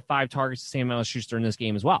even had 5 targets, the same amount as Schuster in this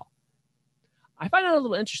game as well. I find that a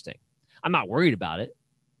little interesting. I'm not worried about it.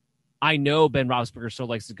 I know Ben Roethlisberger still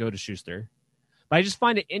likes to go to Schuster. But I just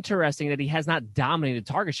find it interesting that he has not dominated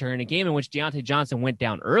target share in a game in which Deontay Johnson went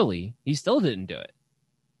down early. He still didn't do it.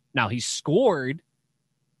 Now, he scored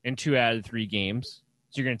in 2 out of 3 games,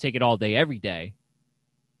 so you're going to take it all day, every day.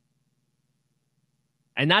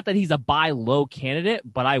 And not that he's a buy low candidate,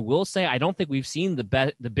 but I will say I don't think we've seen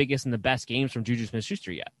the biggest and the best games from Juju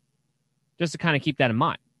Smith-Schuster yet. Just to kind of keep that in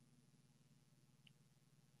mind.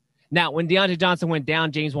 Now, when Deontay Johnson went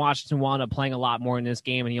down, James Washington wound up playing a lot more in this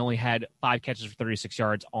game, and he only had 5 catches for 36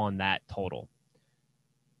 yards on that total.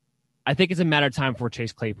 I think it's a matter of time before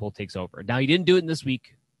Chase Claypool takes over. Now, he didn't do it in this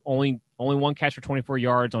week. Only 1 catch for 24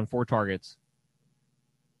 yards on 4 targets.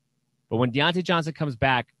 But when Deontay Johnson comes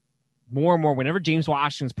back, more and more, whenever James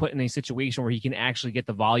Washington's put in a situation where he can actually get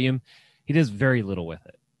the volume, he does very little with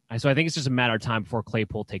it. And so I think it's just a matter of time before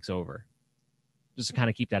Claypool takes over. Just to kind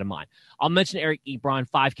of keep that in mind. I'll mention Eric Ebron,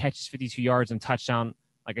 5 catches, 52 yards, and touchdown.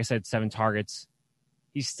 Like I said, 7 targets.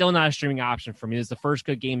 He's still not a streaming option for me. This is the first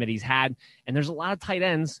good game that he's had, and there's a lot of tight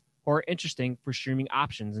ends who are interesting for streaming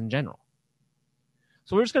options in general.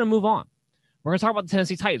 So we're just going to move on. We're going to talk about the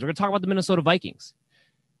Tennessee Titans. We're going to talk about the Minnesota Vikings.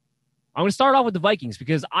 I'm going to start off with the Vikings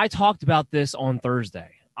because I talked about this on Thursday.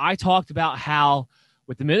 I talked about how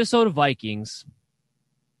with the Minnesota Vikings,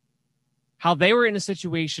 how they were in a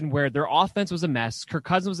situation where their offense was a mess. Kirk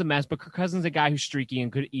Cousins was a mess, but Kirk Cousins is a guy who's streaky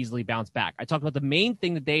and could easily bounce back. I talked about the main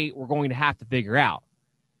thing that they were going to have to figure out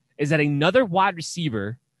is that another wide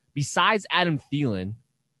receiver besides Adam Thielen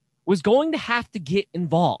was going to have to get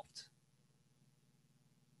involved.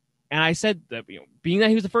 And I said that, being that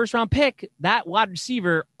he was the first round pick, that wide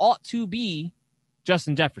receiver ought to be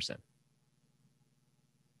Justin Jefferson.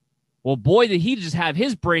 Well, boy, did he just have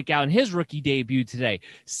his breakout in his rookie debut today.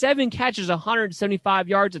 7 catches, 175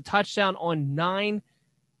 yards, a touchdown on 9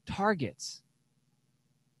 targets.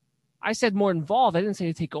 I said more involved. I didn't say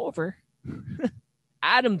to take over.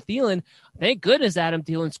 Adam Thielen, thank goodness Adam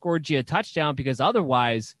Thielen scored you a touchdown, because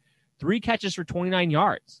otherwise, 3 catches for 29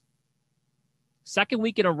 yards. Second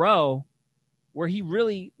week in a row where he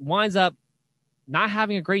really winds up not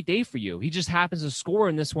having a great day for you. He just happens to score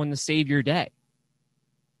in this one to save your day.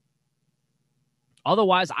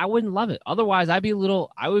 Otherwise, I wouldn't love it. Otherwise, I would be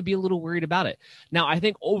a little worried about it. Now, I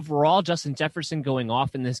think overall, Justin Jefferson going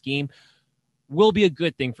off in this game will be a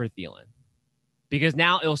good thing for Thielen, because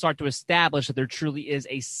now it will start to establish that there truly is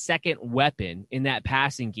a second weapon in that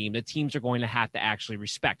passing game that teams are going to have to actually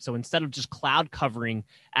respect. So instead of just cloud covering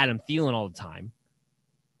Adam Thielen all the time,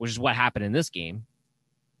 which is what happened in this game,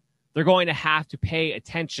 they're going to have to pay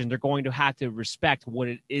attention. They're going to have to respect what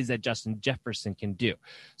it is that Justin Jefferson can do.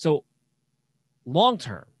 So long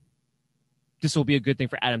term, this will be a good thing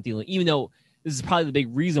for Adam Thielen, even though this is probably the big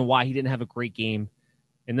reason why he didn't have a great game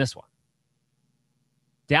in this one.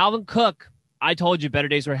 Dalvin Cook, I told you better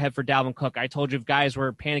days were ahead for Dalvin Cook. I told you if guys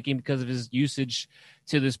were panicking because of his usage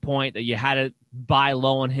to this point that you had to buy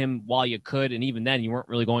low on him while you could, and even then you weren't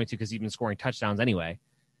really going to, because he'd been scoring touchdowns anyway.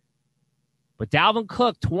 But Dalvin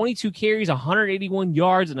Cook, 22 carries, 181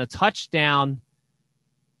 yards, and a touchdown.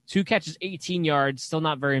 2 catches, 18 yards. Still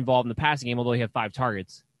not very involved in the passing game, although he had 5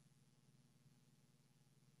 targets.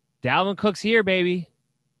 Dalvin Cook's here, baby.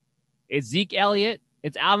 It's Zeke Elliott,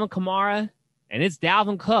 it's Alvin Kamara, and it's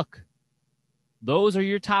Dalvin Cook. Those are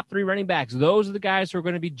your top 3 running backs. Those are the guys who are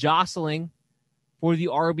going to be jostling for the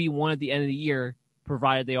RB1 at the end of the year,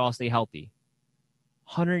 provided they all stay healthy.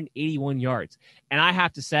 181 yards. And I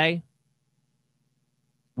have to say,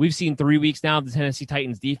 we've seen 3 weeks now of the Tennessee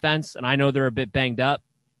Titans defense, and I know they're a bit banged up,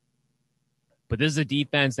 but this is a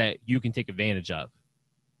defense that you can take advantage of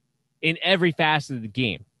in every facet of the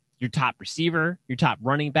game. Your top receiver, your top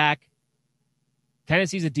running back.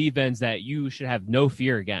 Tennessee's a defense that you should have no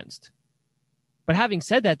fear against. But having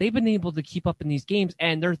said that, they've been able to keep up in these games,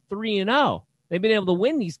 and they're 3-0. They've been able to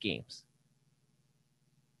win these games.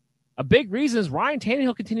 A big reason is Ryan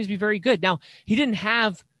Tannehill continues to be very good. Now, he didn't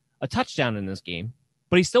have a touchdown in this game,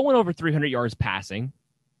 but he still went over 300 yards passing.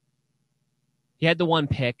 He had the 1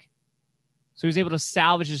 pick. So he was able to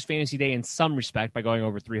salvage his fantasy day in some respect by going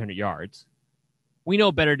over 300 yards. We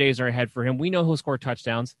know better days are ahead for him. We know he'll score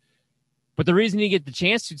touchdowns. But the reason you get the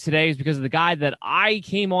chance to today is because of the guy that I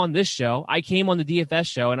came on this show. I came on the DFS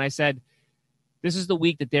show, and I said, this is the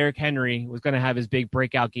week that Derrick Henry was going to have his big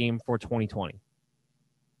breakout game for 2020.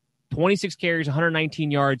 26 carries,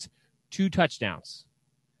 119 yards, 2 touchdowns.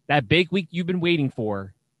 That big week you've been waiting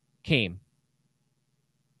for came.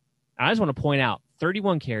 I just want to point out,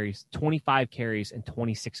 31 carries, 25 carries, and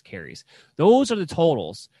 26 carries. Those are the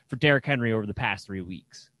totals for Derrick Henry over the past 3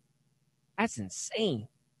 weeks. That's insane.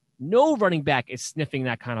 No running back is sniffing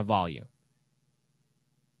that kind of volume.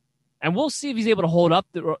 And we'll see if he's able to hold up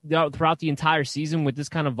throughout the entire season with this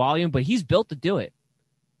kind of volume, but he's built to do it.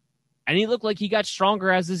 And he looked like he got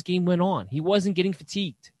stronger as this game went on. He wasn't getting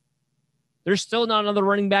fatigued. There's still not another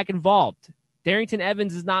running back involved. Darrington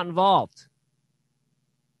Evans is not involved.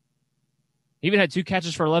 He even had 2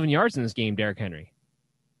 catches for 11 yards in this game, Derrick Henry.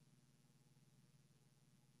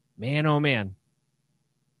 Man, oh man.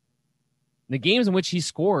 The games in which he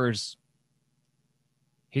scores,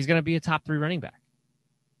 he's going to be a top 3 running back.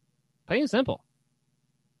 Plain and simple.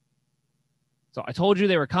 So I told you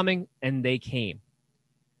they were coming, and they came.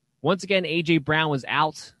 Once again, A.J. Brown was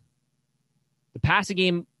out. The passing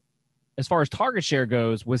game, as far as target share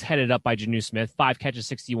goes, was headed up by Jonnu Smith. 5 catches,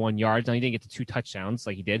 61 yards. Now, he didn't get to 2 touchdowns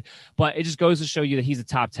like he did, but it just goes to show you that he's a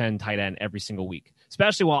top 10 tight end every single week,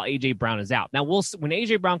 especially while A.J. Brown is out. Now, when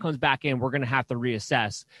A.J. Brown comes back in, we're going to have to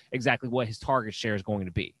reassess exactly what his target share is going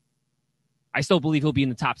to be. I still believe he'll be in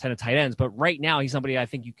the top 10 of tight ends, but right now he's somebody I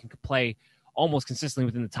think you can play almost consistently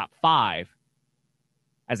within the top 5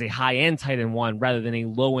 as a high-end tight end 1 rather than a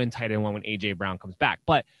low-end tight end 1 when A.J. Brown comes back.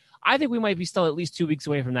 But I think we might be still at least 2 weeks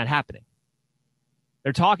away from that happening.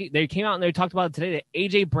 They came out and they talked about it today that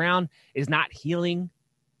A.J. Brown is not healing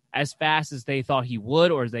as fast as they thought he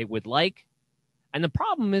would or as they would like. And the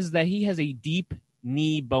problem is that he has a deep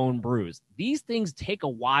knee bone bruise. These things take a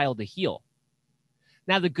while to heal.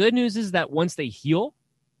 Now, the good news is that once they heal,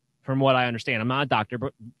 from what I understand, I'm not a doctor,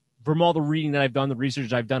 but from all the reading that I've done, the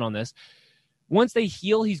research I've done on this, once they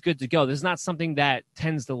heal, he's good to go. This is not something that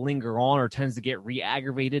tends to linger on or tends to get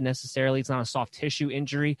re-aggravated necessarily. It's not a soft tissue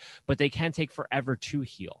injury, but they can take forever to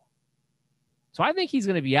heal. So I think he's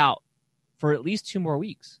going to be out for at least 2 more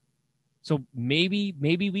weeks. So maybe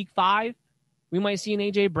week 5, we might see an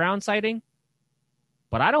A.J. Brown sighting.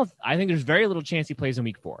 But I think there's very little chance he plays in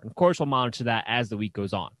week 4. And of course, we'll monitor that as the week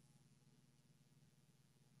goes on.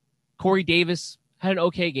 Corey Davis had an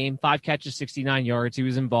okay game, 5 catches, 69 yards. He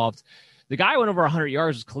was involved. The guy who went over 100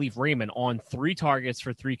 yards was Khalif Raymond on 3 targets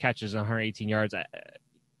for 3 catches and 118 yards.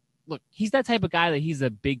 Look, he's that type of guy that he's a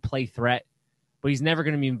big play threat, but he's never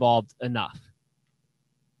going to be involved enough.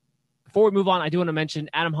 Before we move on, I do want to mention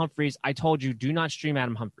Adam Humphries. I told you, do not stream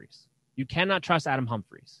Adam Humphries. You cannot trust Adam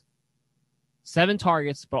Humphries. 7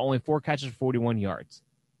 targets, but only 4 catches for 41 yards.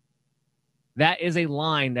 That is a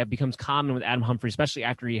line that becomes common with Adam Humphries, especially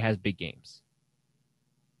after he has big games.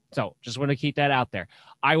 So just want to keep that out there.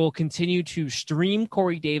 I will continue to stream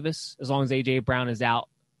Corey Davis as long as A.J. Brown is out,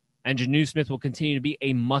 and Jonnu Smith will continue to be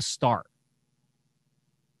a must-start.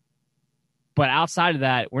 But outside of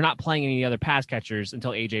that, we're not playing any other pass catchers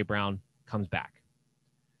until A.J. Brown comes back.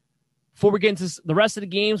 Before we get into the rest of the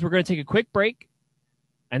games, we're going to take a quick break,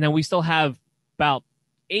 and then we still have about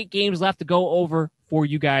 8 games left to go over for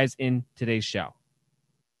you guys in today's show.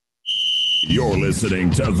 You're listening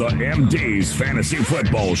to the MD's Fantasy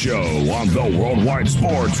Football Show on the Worldwide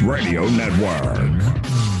Sports Radio Network.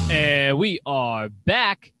 And we are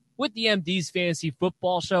back with the MD's Fantasy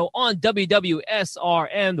Football Show on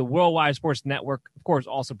WWSRN, the Worldwide Sports Network, of course,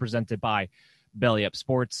 also presented by Belly Up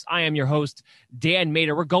Sports. I am your host, Dan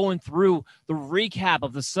Mader. We're going through the recap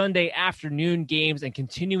of the Sunday afternoon games and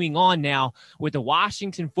continuing on now with the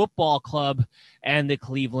Washington Football Club and the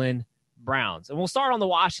Cleveland Browns. And we'll start on the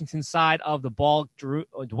Washington side of the ball.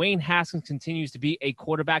 Dwayne Haskins continues to be a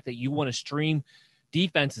quarterback that you want to stream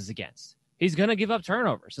defenses against. He's going to give up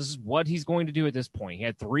turnovers. This is what he's going to do at this point. He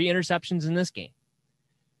had 3 interceptions in this game.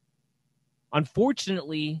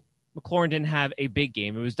 Unfortunately, McLaurin didn't have a big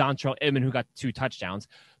game. It was Dontrell Inman who got 2 touchdowns,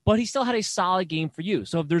 but he still had a solid game for you.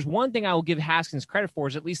 So if there's one thing I will give Haskins credit for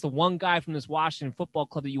is at least the one guy from this Washington Football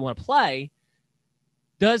Club that you want to play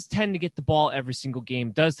does tend to get the ball every single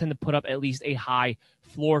game, does tend to put up at least a high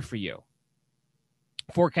floor for you.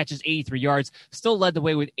 4 catches, 83 yards, still led the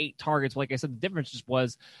way with 8 targets. Like I said, the difference just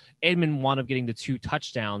was Edmund wound up getting the 2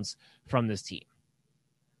 touchdowns from this team.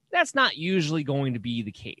 That's not usually going to be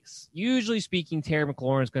the case. Usually speaking, Terry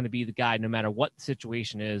McLaurin is going to be the guy no matter what the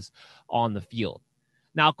situation is on the field.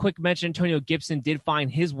 Now, quick mention, Antonio Gibson did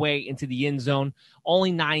find his way into the end zone.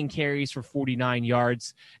 Only 9 carries for 49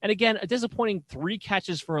 yards. And again, a disappointing 3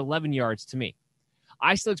 catches for 11 yards to me.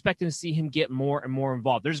 I still expect to see him get more and more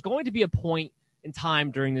involved. There's going to be a point in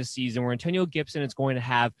time during this season where Antonio Gibson is going to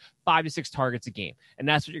have 5 to 6 targets a game. And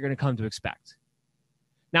that's what you're going to come to expect.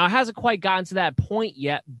 Now, it hasn't quite gotten to that point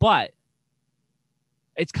yet, but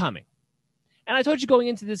it's coming. And I told you going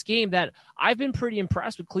into this game that I've been pretty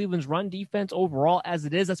impressed with Cleveland's run defense overall as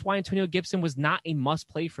it is. That's why Antonio Gibson was not a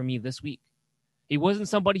must-play for me this week. He wasn't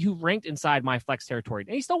somebody who ranked inside my flex territory.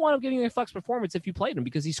 And he still wound up getting a flex performance if you played him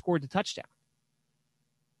because he scored the touchdown.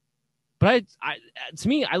 But to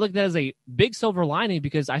me, I looked at it as a big silver lining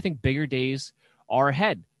because I think bigger days are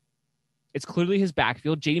ahead. It's clearly his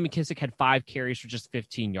backfield. J.D. McKissick had 5 carries for just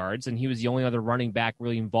 15 yards, and he was the only other running back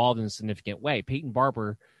really involved in a significant way. Peyton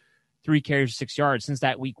Barber, 3 carries for 6 yards. Since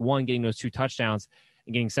that week 1, getting those 2 touchdowns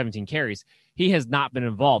and getting 17 carries, he has not been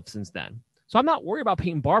involved since then. So I'm not worried about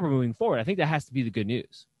Peyton Barber moving forward. I think that has to be the good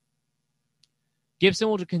news. Gibson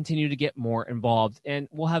will continue to get more involved, and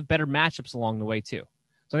we'll have better matchups along the way too.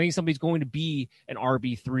 So I think somebody's going to be an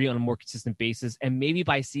RB3 on a more consistent basis, and maybe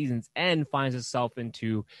by season's end finds itself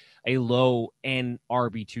into a low-end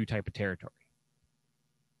RB2 type of territory.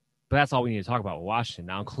 But that's all we need to talk about with Washington.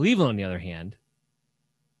 Now, in Cleveland, on the other hand,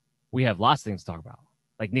 we have lots of things to talk about,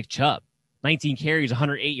 like Nick Chubb. 19 carries,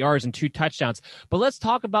 108 yards, and 2 touchdowns. But let's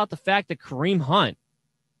talk about the fact that Kareem Hunt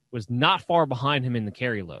was not far behind him in the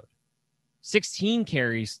carry load. 16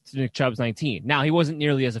 carries to Nick Chubb's 19. Now, he wasn't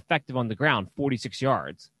nearly as effective on the ground, 46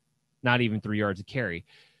 yards, not even 3 yards a carry.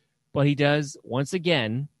 But he does, once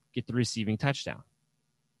again, get the receiving touchdown.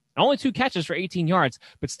 Only 2 catches for 18 yards,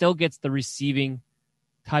 but still gets the receiving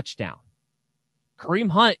touchdown. Kareem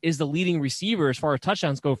Hunt is the leading receiver as far as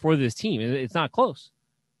touchdowns go for this team. It's not close.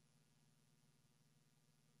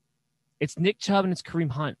 It's Nick Chubb and it's Kareem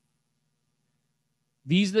Hunt.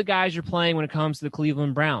 These are the guys you're playing when it comes to the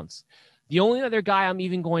Cleveland Browns. The only other guy I'm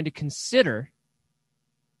even going to consider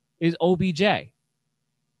is OBJ.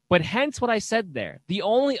 But hence what I said there. The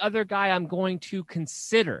only other guy I'm going to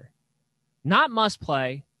consider, not must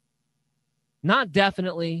play, not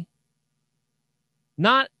definitely,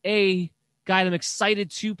 not a guy that I'm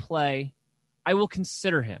excited to play, I will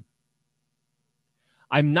consider him.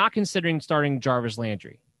 I'm not considering starting Jarvis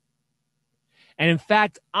Landry. And in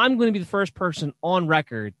fact, I'm going to be the first person on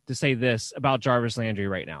record to say this about Jarvis Landry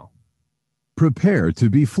right now. Prepare to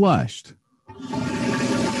be flushed.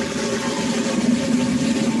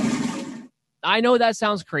 I know that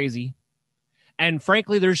sounds crazy. And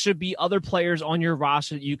frankly, there should be other players on your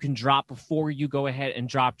roster that you can drop before you go ahead and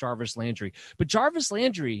drop Jarvis Landry. But Jarvis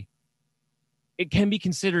Landry, it can be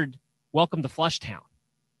considered welcome to Flushtown.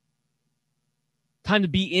 Time to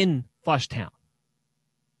be in Flushtown.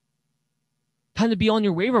 Time to be on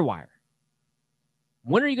your waiver wire.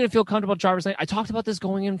 When are you going to feel comfortable with Jarvis Landry? I talked about this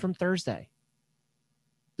going in from Thursday.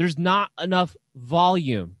 There's not enough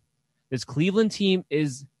volume. This Cleveland team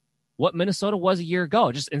is what Minnesota was a year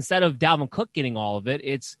ago. Just instead of Dalvin Cook getting all of it,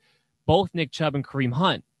 it's both Nick Chubb and Kareem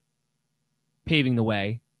Hunt paving the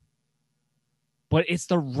way. But it's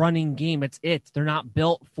the running game. It's it. They're not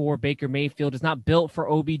built for Baker Mayfield. It's not built for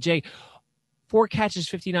OBJ. 4 catches,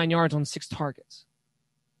 59 yards on 6 targets.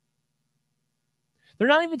 They're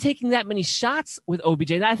not even taking that many shots with OBJ.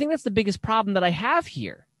 And I think that's the biggest problem that I have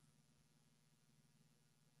here.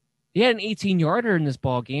 He had an 18-yarder in this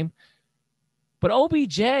ball game. But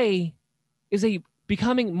OBJ is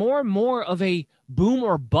becoming more and more of a boom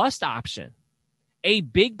or bust option. A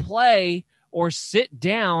big play or sit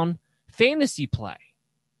down fantasy play.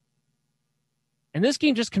 And this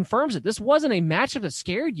game just confirms it. This wasn't a matchup that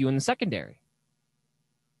scared you in the secondary.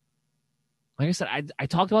 Like I said, I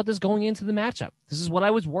talked about this going into the matchup. This is what I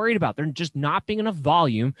was worried about. There just not being enough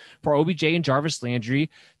volume for OBJ and Jarvis Landry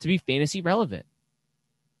to be fantasy relevant.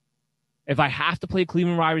 If I have to play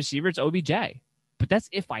Cleveland wide receiver, it's OBJ. But that's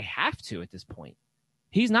if I have to at this point.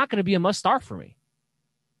 He's not going to be a must-start for me.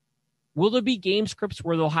 Will there be game scripts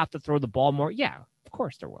where they'll have to throw the ball more? Yeah, of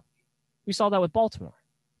course there will. We saw that with Baltimore.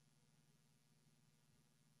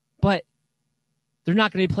 But they're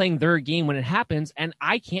not going to be playing their game when it happens, and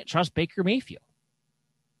I can't trust Baker Mayfield.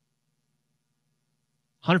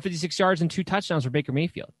 156 yards and 2 touchdowns for Baker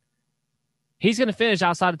Mayfield. He's going to finish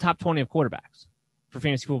outside the top 20 of quarterbacks for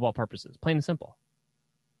fantasy football purposes, plain and simple.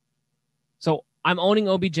 So I'm owning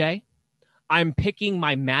OBJ. I'm picking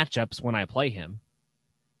my matchups when I play him.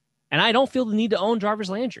 And I don't feel the need to own Jarvis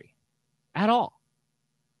Landry at all.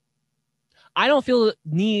 I don't feel the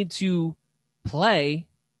need to play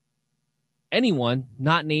anyone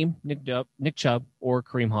not named Nick Chubb or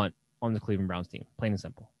Kareem Hunt on the Cleveland Browns team, plain and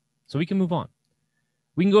simple. So we can move on.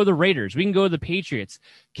 We can go to the Raiders. We can go to the Patriots.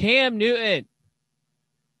 Cam Newton.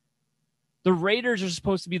 The Raiders are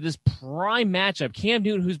supposed to be this prime matchup. Cam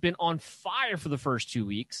Newton, who's been on fire for the first 2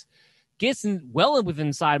 weeks, gets well within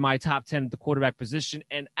inside my top 10 at the quarterback position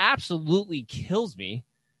and absolutely kills me.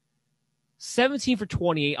 17 for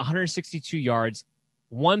 28, 162 yards,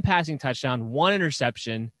 1 passing touchdown, 1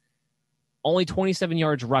 interception, only 27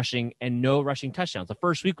 yards rushing, and no rushing touchdowns. The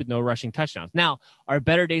first week with no rushing touchdowns. Now, are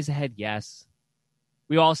better days ahead? Yes.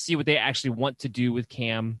 We all see what they actually want to do with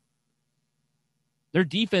Cam. Their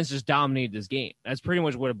defense just dominated this game. That's pretty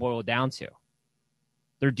much what it boiled down to.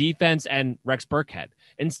 Their defense and Rex Burkhead.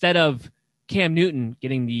 Instead of Cam Newton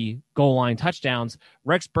getting the goal line touchdowns,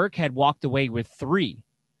 Rex Burkhead walked away with 3.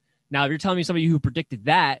 Now, if you're telling me somebody who predicted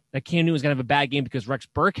that Cam Newton was going to have a bad game because Rex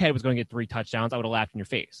Burkhead was going to get 3 touchdowns, I would have laughed in your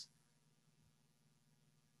face.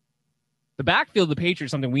 The backfield of the Patriots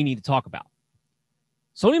is something we need to talk about.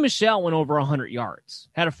 Sony Michel went over 100 yards,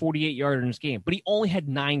 had a 48-yarder in this game, but he only had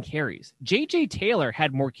 9 carries. J.J. Taylor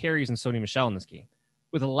had more carries than Sony Michel in this game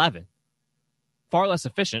with 11. Far less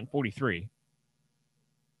efficient, 43.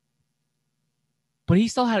 But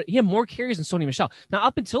he had more carries than Sony Michel. Now,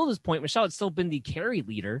 up until this point, Michel had still been the carry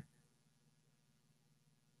leader.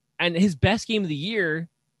 And his best game of the year,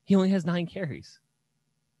 he only has 9 carries.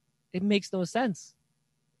 It makes no sense.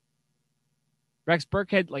 Rex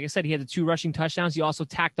Burkhead, like I said, he had the 2 rushing touchdowns. He also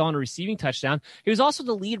tacked on a receiving touchdown. He was also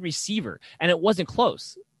the lead receiver, and it wasn't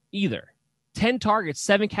close either. 10 targets,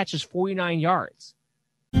 7 catches, 49 yards.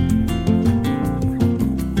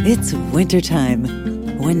 It's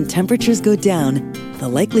wintertime. When temperatures go down, the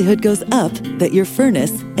likelihood goes up that your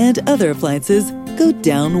furnace and other appliances go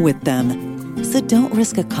down with them. So don't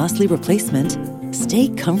risk a costly replacement. Stay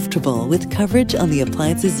comfortable with coverage on the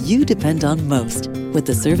appliances you depend on most with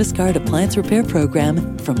the Service Guard Appliance Repair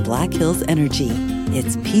Program from Black Hills Energy.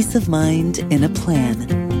 It's peace of mind in a plan.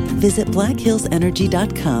 Visit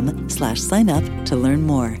blackhillsenergy.com/sign up to learn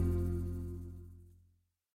more.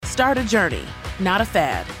 Start a journey. not a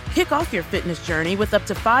fad. Kick off your fitness journey with up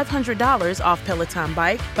to $500 off Peloton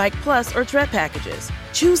Bike, Bike Plus, or Tread packages.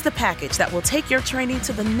 Choose the package that will take your training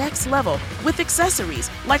to the next level with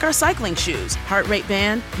accessories like our cycling shoes, heart rate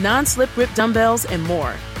band, non-slip grip dumbbells, and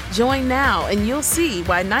more. Join now and you'll see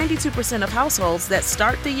why 92% of households that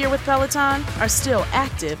start the year with Peloton are still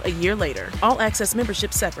active a year later. All access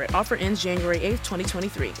membership separate. Offer ends January 8th,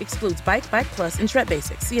 2023. Excludes Bike, Bike Plus, and Tread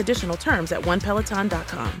Basics. See additional terms at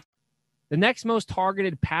onepeloton.com. The next most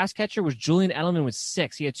targeted pass catcher was Julian Edelman with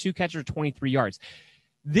 6. He had 2 catches, 23 yards.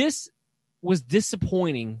 This was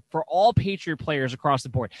disappointing for all Patriot players across the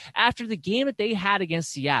board. After the game that they had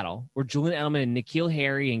against Seattle, where Julian Edelman and N'Keal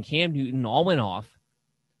Harry and Cam Newton all went off,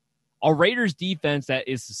 a Raiders defense that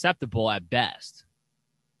is susceptible at best.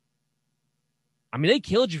 I mean, they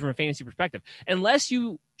killed you from a fantasy perspective. Unless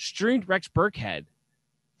you streamed Rex Burkhead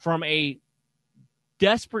from a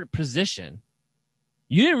desperate position,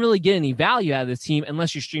 you didn't really get any value out of this team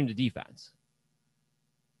unless you streamed the defense.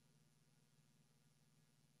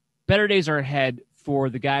 Better days are ahead for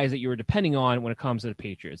the guys that you were depending on when it comes to the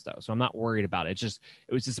Patriots, though. So I'm not worried about it. It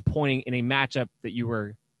was disappointing in a matchup that you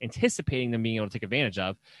were anticipating them being able to take advantage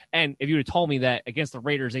of. And if you would have told me that against the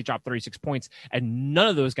Raiders, they dropped 36 points and none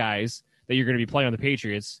of those guys that you're going to be playing on the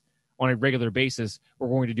Patriots on a regular basis were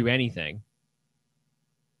going to do anything,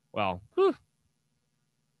 well,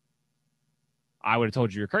 I would have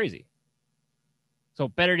told you you're crazy. So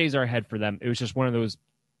better days are ahead for them. It was just one of those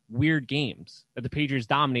weird games that the Patriots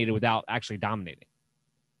dominated without actually dominating.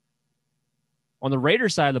 On the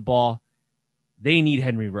Raiders side of the ball, they need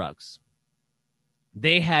Henry Ruggs.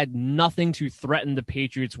 They had nothing to threaten the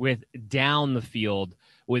Patriots with down the field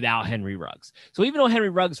without Henry Ruggs. So even though Henry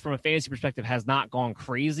Ruggs, from a fantasy perspective, has not gone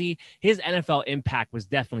crazy, his NFL impact was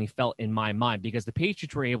definitely felt in my mind because the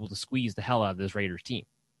Patriots were able to squeeze the hell out of this Raiders team.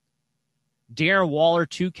 Darren Waller,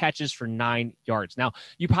 2 catches for 9 yards. Now,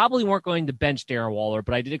 you probably weren't going to bench Darren Waller,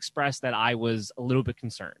 but I did express that I was a little bit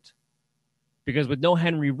concerned. Because with no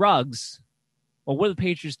Henry Ruggs, well, what do the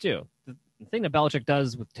Patriots do? The thing that Belichick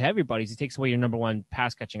does to everybody is he takes away your number one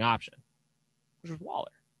pass-catching option, which was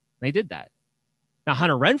Waller. And they did that. Now,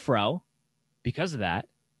 Hunter Renfrow, because of that,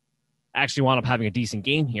 actually wound up having a decent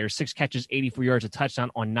game here. 6 catches, 84 yards, a touchdown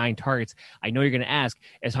on 9 targets. I know you're going to ask,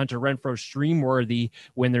 is Hunter Renfrow stream-worthy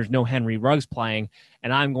when there's no Henry Ruggs playing?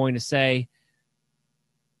 And I'm going to say,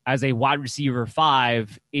 as a wide receiver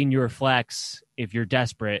 5 in your flex, if you're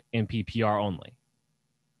desperate, in PPR only.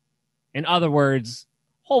 In other words,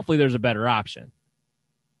 hopefully there's a better option.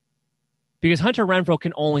 Because Hunter Renfrow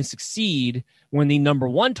can only succeed when the number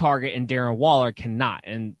one target in Darren Waller cannot.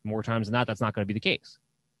 And more times than not, that's not going to be the case.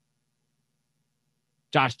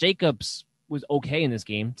 Josh Jacobs was okay in this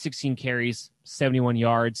game. 16 carries, 71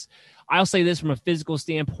 yards. I'll say this from a physical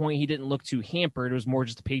standpoint, he didn't look too hampered. It was more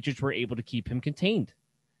just the Patriots were able to keep him contained.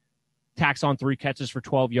 Tacks on 3 catches for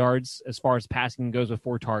 12 yards as far as passing goes with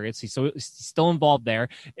 4 targets. He's still involved there.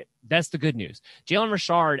 That's the good news. Jalen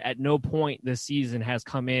Richard at no point this season has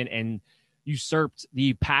come in and usurped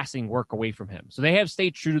the passing work away from him. So they have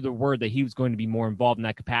stayed true to the word that he was going to be more involved in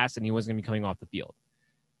that capacity and he wasn't going to be coming off the field.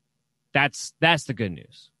 That's the good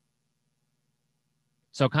news.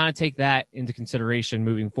 So kind of take that into consideration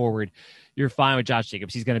moving forward. You're fine with Josh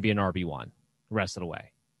Jacobs. He's going to be an RB1 the rest of the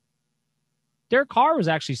way. Derek Carr was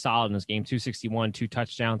actually solid in this game, 261, 2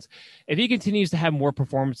 touchdowns. If he continues to have more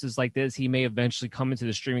performances like this, he may eventually come into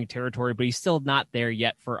the streaming territory, but he's still not there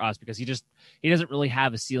yet for us because he doesn't really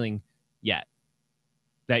have a ceiling yet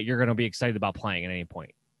that you're going to be excited about playing at any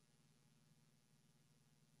point.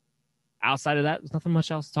 Outside of that, there's nothing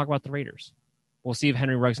much else to talk about the Raiders. We'll see if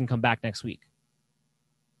Henry Ruggs can come back next week.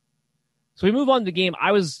 So we move on to the game.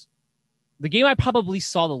 The game I probably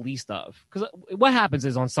saw the least of, because what happens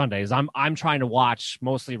is on Sundays, I'm trying to watch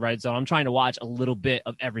mostly Red Zone. I'm trying to watch a little bit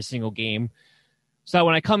of every single game. So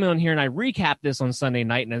when I come in on here and I recap this on Sunday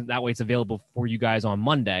night, and that way it's available for you guys on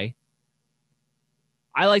Monday,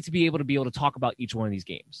 I like to be able to talk about each one of these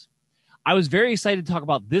games. I was very excited to talk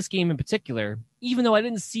about this game in particular, even though I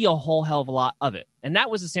didn't see a whole hell of a lot of it. And that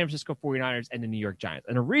was the San Francisco 49ers and the New York Giants.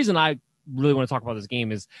 And the reason I really want to talk about this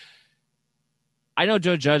game is I know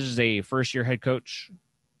Joe Judge is a first-year head coach,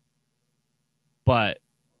 but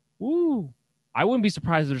I wouldn't be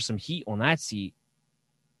surprised if there's some heat on that seat.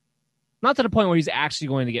 Not to the point where he's actually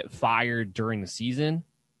going to get fired during the season,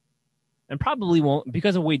 and probably won't,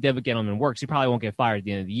 because of the way David Gettleman works, he probably won't get fired at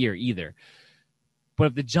the end of the year either. But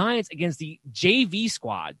if the Giants, against the JV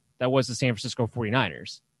squad that was the San Francisco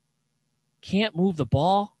 49ers, can't move the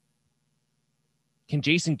ball, can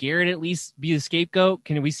Jason Garrett at least be the scapegoat?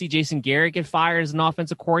 Can we see Jason Garrett get fired as an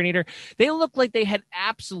offensive coordinator? They looked like they had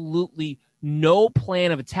absolutely no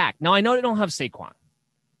plan of attack. Now, I know they don't have Saquon.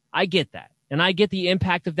 I get that. And I get the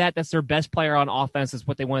impact of that. That's their best player on offense. That's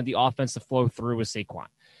what they wanted the offense to flow through with Saquon.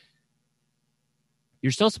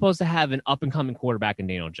 You're still supposed to have an up-and-coming quarterback in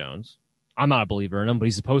Daniel Jones. I'm not a believer in him, but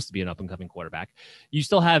he's supposed to be an up-and-coming quarterback. You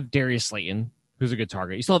still have Darius Slayton, who's a good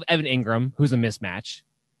target. You still have Evan Ingram, who's a mismatch.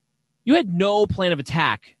 You had no plan of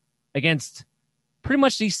attack against pretty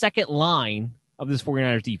much the second line of this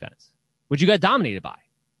 49ers defense, which you got dominated by.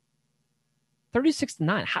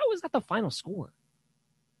 36-9. How is that the final score?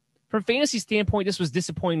 From a fantasy standpoint, this was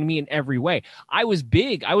disappointing to me in every way. I was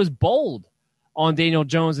bold on Daniel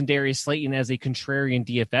Jones and Darius Slayton as a contrarian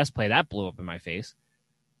DFS play. That blew up in my face.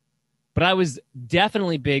 But I was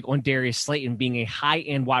definitely big on Darius Slayton being a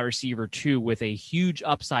high-end wide receiver, too, with a huge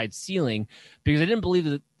upside ceiling, because I didn't believe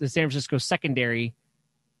that the San Francisco secondary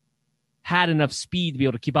had enough speed to be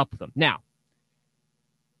able to keep up with them. Now,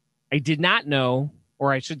 I did not know,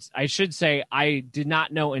 or I should say I did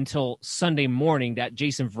not know until Sunday morning that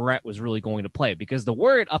Jason Verrett was really going to play, because the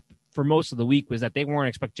word up for most of the week was that they weren't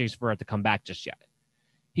expecting Jason Verrett to come back just yet.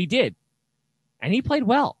 He did, and he played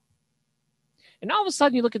well. And all of a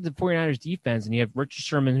sudden, you look at the 49ers defense, and you have Richard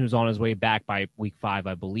Sherman, who's on his way back by week 5,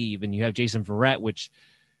 I believe, and you have Jason Verrett, which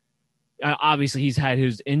obviously he's had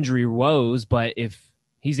his injury woes, but if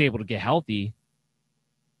he's able to get healthy,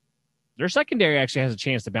 their secondary actually has a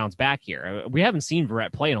chance to bounce back here. We haven't seen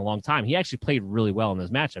Verrett play in a long time. He actually played really well in this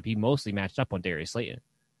matchup. He mostly matched up on Darius Slayton.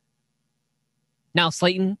 Now,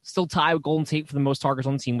 Slayton still tied with Golden Tate for the most targets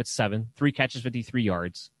on the team with 7, 3 catches, 53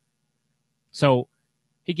 yards. So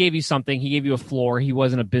he gave you something. He gave you a floor. He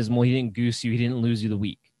wasn't abysmal. He didn't goose you. He didn't lose you the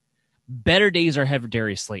week. Better days are ahead for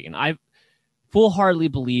Darius Slayton. I full-heartedly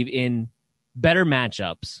believe in better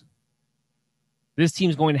matchups. This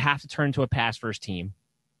team's going to have to turn into a pass-first team,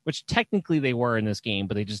 which technically they were in this game,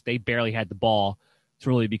 but they barely had the ball to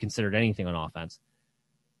really be considered anything on offense.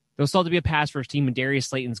 They'll still have to be a pass-first team, and Darius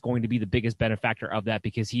Slayton's going to be the biggest benefactor of that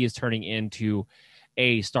because he is turning into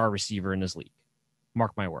a star receiver in this league.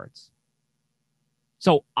 Mark my words.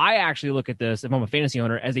 So I actually look at this, if I'm a fantasy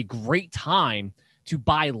owner, as a great time to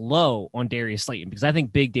buy low on Darius Slayton because I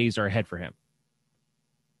think big days are ahead for him.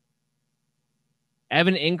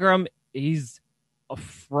 Evan Ingram, he's a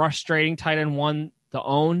frustrating tight end 1 to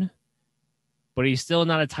own, but he's still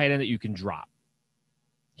not a tight end that you can drop.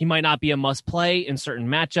 He might not be a must-play in certain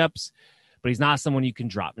matchups, but he's not someone you can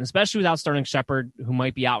drop. And especially without Sterling Shepard, who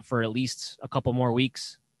might be out for at least a couple more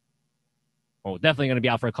weeks. Well, definitely going to be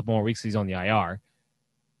out for a couple more weeks because he's on the IR.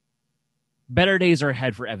 Better days are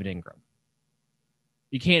ahead for Evan Ingram.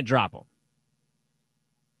 You can't drop him.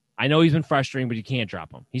 I know he's been frustrating, but you can't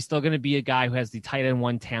drop him. He's still going to be a guy who has the tight end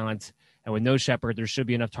 1 talent, and with no Shepard, there should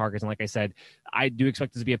be enough targets. And like I said, I do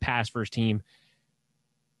expect this to be a pass-first team,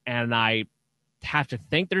 and I have to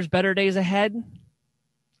think there's better days ahead.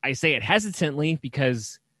 I say it hesitantly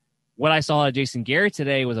because what I saw at Jason Garrett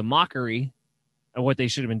today was a mockery of what they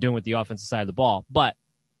should have been doing with the offensive side of the ball. But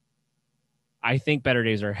I think better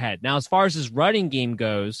days are ahead. Now, as far as his running game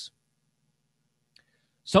goes,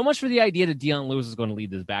 so much for the idea that Dion Lewis is going to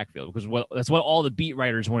lead this backfield because that's what all the beat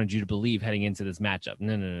writers wanted you to believe heading into this matchup.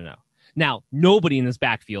 No. Now, nobody in this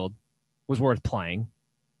backfield was worth playing,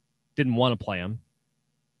 didn't want to play him,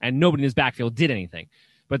 and nobody in this backfield did anything.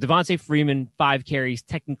 But Devontae Freeman, 5 carries,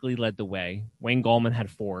 technically led the way. Wayne Gallman had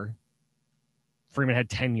 4. Freeman had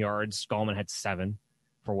 10 yards. Gallman had 7,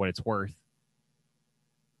 for what it's worth.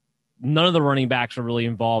 None of the running backs were really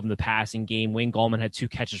involved in the passing game. Wayne Gallman had 2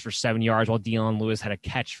 catches for 7 yards, while Dion Lewis had a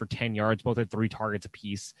catch for 10 yards. Both had 3 targets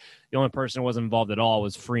apiece. The only person who wasn't involved at all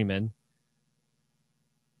was Freeman.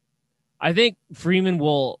 I think Freeman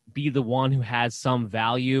will be the one who has some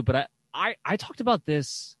value, but I talked about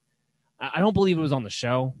this. I don't believe it was on the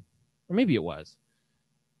show, or maybe it was.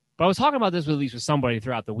 But I was talking about this with somebody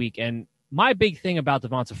throughout the week, and my big thing about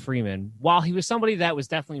Devonta Freeman, while he was somebody that was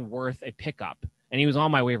definitely worth a pickup, and he was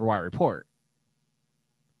on my waiver wire report,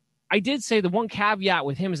 I did say the one caveat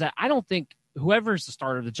with him is that I don't think whoever's the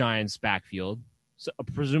starter of the Giants' backfield, so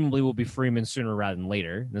presumably will be Freeman sooner rather than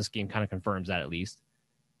later. And this game kind of confirms that at least.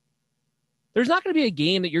 There's not going to be a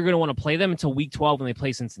game that you're going to want to play them until week 12 when they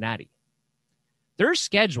play Cincinnati. Their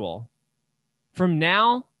schedule from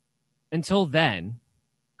now until then,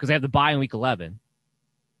 because they have the bye in week 11,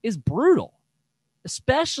 is brutal,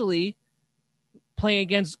 especially playing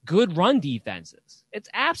against good run defenses. It's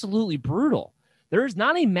absolutely brutal. There is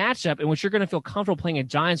not a matchup in which you're going to feel comfortable playing a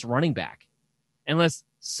Giants running back unless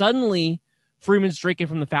suddenly Freeman's drinking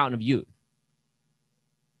from the fountain of youth.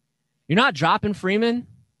 You're not dropping Freeman,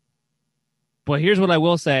 but here's what I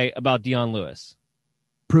will say about Dion Lewis.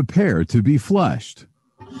 Prepare to be flushed.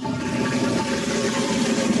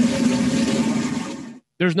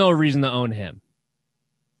 There's no reason to own him.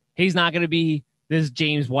 He's not going to be this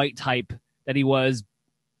James White type that he was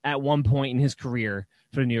at one point in his career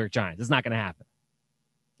for the New York Giants. It's not going to happen.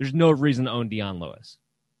 There's no reason to own Dion Lewis.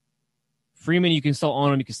 Freeman, you can still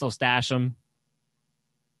own him. You can still stash him.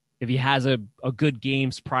 If he has a good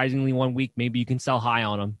game, surprisingly, 1 week, maybe you can sell high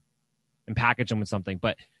on him and package him with something.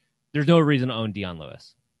 But there's no reason to own Dion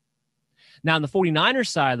Lewis. Now, on the 49ers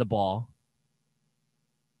side of the ball,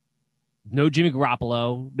 no Jimmy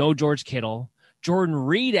Garoppolo, no George Kittle. Jordan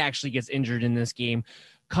Reed actually gets injured in this game,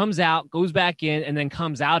 comes out, goes back in, and then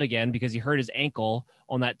comes out again because he hurt his ankle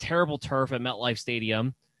on that terrible turf at MetLife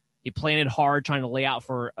Stadium. He planted hard trying to lay out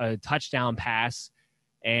for a touchdown pass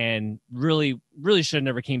and really should have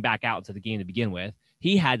never came back out into the game to begin with.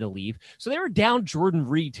 He had to leave. So they were down Jordan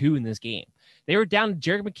Reed, too, in this game. They were down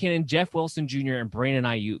Jerick McKinnon, Jeff Wilson Jr., and Brandon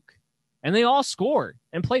Ayuk. And they all scored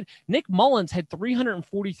and played. Nick Mullins had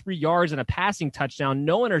 343 yards and a passing touchdown,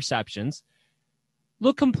 no interceptions.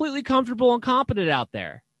 Looked completely comfortable and competent out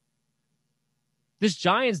there. This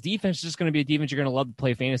Giants defense is just going to be a defense you're going to love to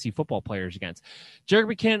play fantasy football players against. Jerick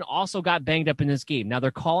McKinnon also got banged up in this game. Now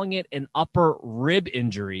they're calling it an upper rib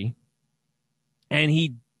injury. And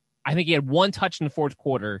I think he had one touch in the fourth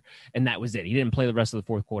quarter, and that was it. He didn't play the rest of the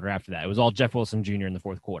fourth quarter after that. It was all Jeff Wilson Jr. in the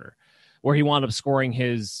fourth quarter, where he wound up scoring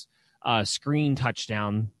his screen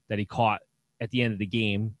touchdown that he caught at the end of the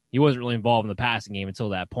game. He wasn't really involved in the passing game until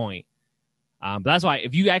that point. But that's why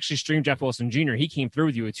if you actually stream Jeff Wilson Jr., he came through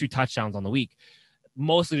with you with 2 touchdowns on the week,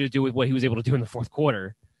 mostly to do with what he was able to do in the fourth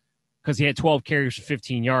quarter because he had 12 carries for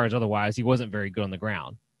 15 yards. Otherwise, he wasn't very good on the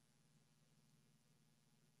ground.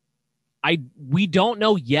 We don't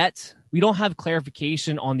know yet. We don't have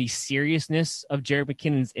clarification on the seriousness of Jerick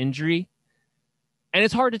McKinnon's injury. And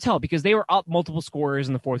it's hard to tell because they were up multiple scorers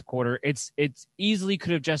in the fourth quarter. It's easily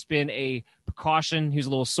could have just been a precaution. He was a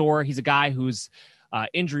little sore. He's a guy who's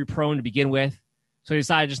injury prone to begin with. So they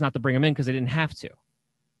decided just not to bring him in because they didn't have to.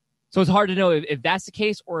 So it's hard to know if that's the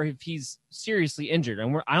case or if he's seriously injured.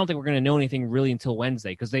 And I don't think we're going to know anything really until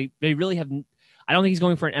Wednesday because they really have. I don't think he's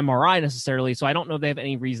going for an MRI necessarily. So I don't know if they have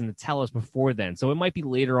any reason to tell us before then. So it might be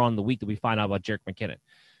later on in the week that we find out about Jerick McKinnon.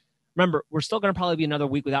 Remember, we're still going to probably be another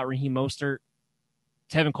week without Raheem Mostert.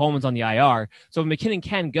 Tevin Coleman's on the IR. So if McKinnon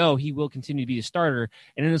can go, he will continue to be the starter.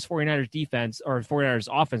 And in this 49ers defense, or 49ers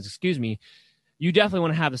offense, you definitely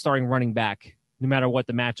want to have the starting running back no matter what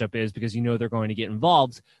the matchup is because you know they're going to get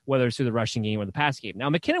involved, whether it's through the rushing game or the pass game. Now,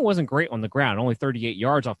 McKinnon wasn't great on the ground, only 38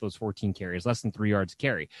 yards off those 14 carries, less than 3 yards a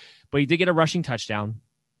carry. But he did get a rushing touchdown.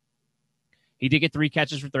 He did get 3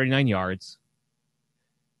 catches for 39 yards.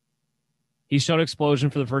 He showed explosion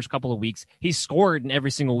for the first couple of weeks. He scored in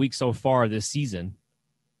every single week so far this season.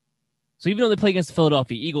 So even though they play against the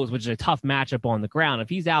Philadelphia Eagles, which is a tough matchup on the ground, if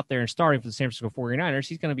he's out there and starting for the San Francisco 49ers,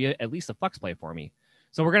 he's going to be at least a flex play for me.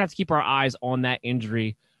 So we're going to have to keep our eyes on that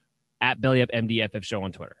injury at BellyUpMDFF Show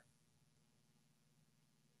on Twitter.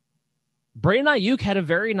 Brandon Ayuk had a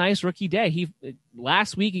very nice rookie day.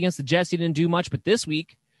 Last week against the Jets, he didn't do much, but this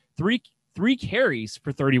week, three carries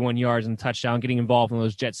for 31 yards and a touchdown, getting involved in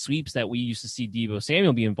those jet sweeps that we used to see Deebo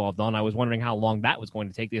Samuel be involved on. I was wondering how long that was going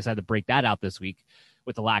to take. They decided to break that out this week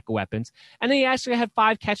with the lack of weapons. And then he actually had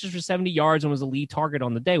 5 catches for 70 yards and was a lead target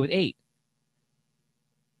on the day with 8.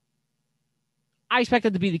 I expect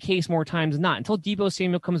that to be the case more times than not. Until Deebo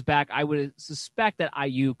Samuel comes back, I would suspect that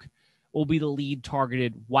Ayuk will be the lead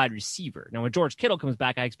targeted wide receiver. Now, when George Kittle comes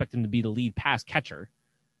back, I expect him to be the lead pass catcher.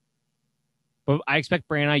 But I expect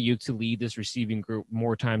Brandon Ayuk to lead this receiving group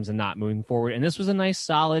more times than not moving forward. And this was a nice,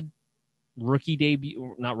 solid rookie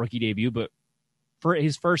debut. Not rookie debut, but for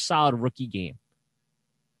his first solid rookie game.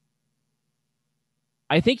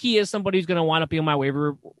 I think he is somebody who's going to wind up being on my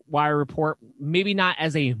waiver wire report. Maybe not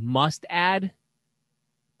as a must-add,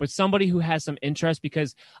 but somebody who has some interest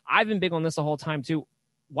because I've been big on this the whole time too.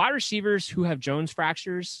 Wide receivers who have Jones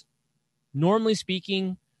fractures, normally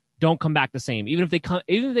speaking, don't come back the same. Even if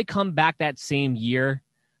they come back that same year,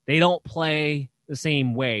 they don't play the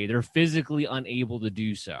same way. They're physically unable to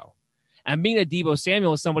do so. And being a Deebo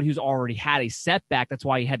Samuel is somebody who's already had a setback. That's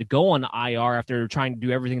why he had to go on the IR after trying to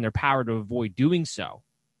do everything in their power to avoid doing so.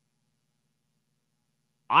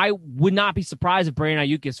 I would not be surprised if Brandon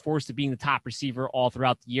Ayuk is forced to being the top receiver all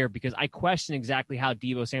throughout the year because I question exactly how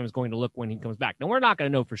Deebo Samuel is going to look when he comes back. Now, we're not going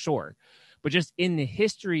to know for sure. But just in the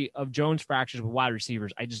history of Jones fractures with wide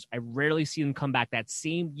receivers, I rarely see them come back that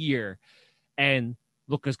same year and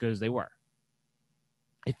look as good as they were.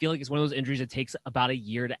 I feel like it's one of those injuries that takes about a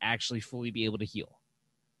year to actually fully be able to heal.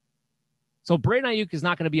 So Brandon Ayuk is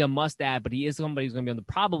not going to be a must-add, but he is somebody who's going to be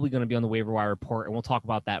probably going to be on the waiver wire report, and we'll talk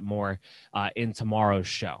about that more in tomorrow's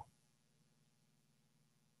show.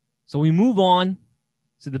 So we move on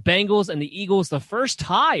So the Bengals and the Eagles, the first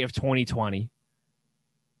tie of 2020.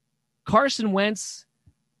 Carson Wentz,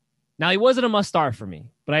 now he wasn't a must-start for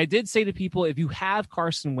me, but I did say to people, if you have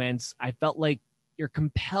Carson Wentz, I felt like you're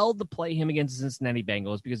compelled to play him against the Cincinnati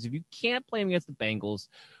Bengals, because if you can't play him against the Bengals,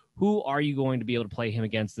 who are you going to be able to play him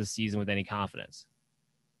against this season with any confidence?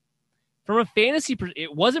 From a fantasy,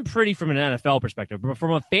 it wasn't pretty from an NFL perspective, but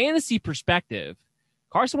from a fantasy perspective,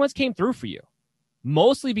 Carson Wentz came through for you,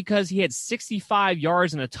 mostly because he had 65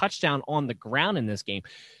 yards and a touchdown on the ground in this game.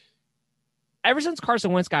 Ever since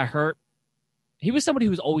Carson Wentz got hurt, he was somebody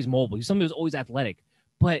who was always mobile. He was somebody who was always athletic.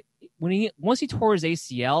 But once he tore his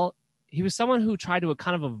ACL, he was someone who tried to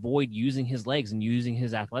kind of avoid using his legs and using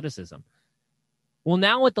his athleticism. Well,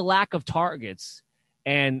 now with the lack of targets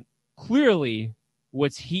and clearly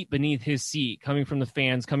what's heat beneath his seat coming from the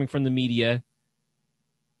fans, coming from the media,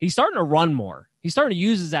 he's starting to run more. He's starting to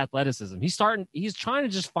use his athleticism. He's trying to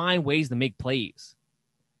just find ways to make plays.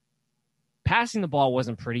 Passing the ball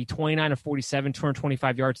wasn't pretty. 29 of 47,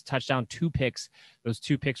 225 yards, touchdown, 2 picks. Those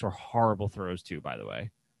 2 picks were horrible throws too, by the way.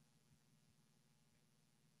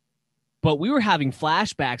 But we were having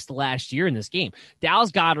flashbacks to last year in this game.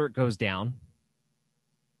 Dallas Goedert goes down.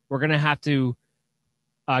 We're going to have to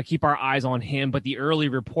keep our eyes on him, but the early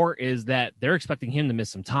report is that they're expecting him to miss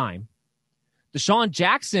some time. Deshaun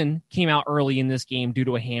Jackson came out early in this game due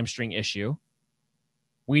to a hamstring issue.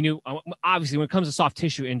 We knew, obviously, when it comes to soft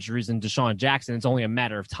tissue injuries in Deshaun Jackson, it's only a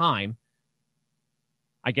matter of time.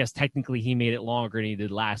 I guess technically he made it longer than he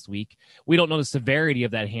did last week. We don't know the severity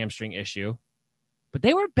of that hamstring issue. But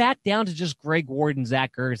they were back down to just Greg Ward and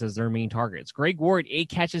Zach Ertz as their main targets. Greg Ward, 8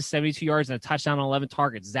 catches, 72 yards, and a touchdown on 11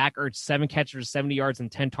 targets. Zach Ertz, 7 catches, 70 yards, and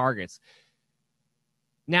 10 targets.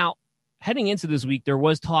 Now, heading into this week, there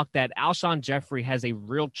was talk that Alshon Jeffrey has a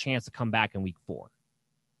real chance to come back in week 4.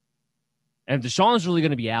 And if Deshaun's really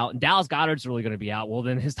going to be out and Dallas Goedert's really going to be out, well,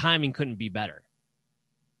 then his timing couldn't be better.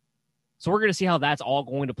 So we're going to see how that's all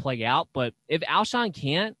going to play out. But if Alshon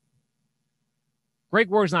can't, Greg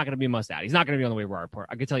Ward's not going to be a must-add. He's not going to be on the waiver report.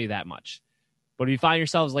 I can tell you that much. But if you find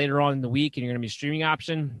yourselves later on in the week and you're going to be a streaming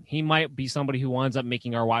option, he might be somebody who winds up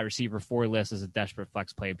making our wide receiver 4 list as a desperate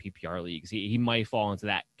flex play in PPR leagues. He might fall into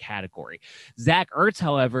that category. Zach Ertz,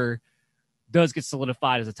 however, does get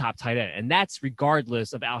solidified as a top tight end. And that's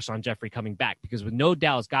regardless of Alshon Jeffrey coming back, because with no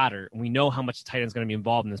Dallas Goedert, and we know how much the tight end is going to be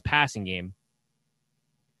involved in this passing game,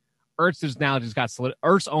 Ertz has now just got solid.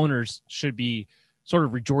 Ertz owners should be sort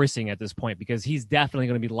of rejoicing at this point, because he's definitely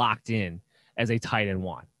going to be locked in as a tight end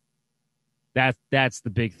 1. That's the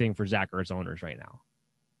big thing for Zach Ertz owners right now.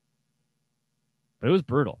 But it was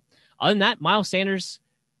brutal. Other than that, Miles Sanders,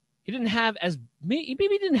 he didn't have as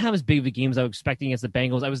big of a game as I was expecting against the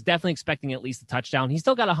Bengals. I was definitely expecting at least a touchdown. He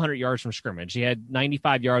still got 100 yards from scrimmage. He had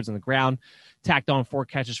 95 yards on the ground, tacked on 4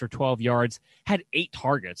 catches for 12 yards, had 8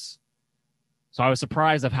 targets. So I was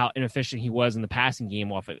surprised of how inefficient he was in the passing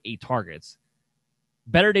game off of 8 targets.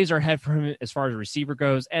 Better days are ahead for him as far as a receiver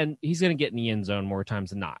goes, and he's going to get in the end zone more times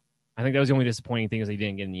than not. I think that was the only disappointing thing, is he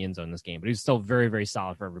didn't get in the end zone in this game, but he's still very, very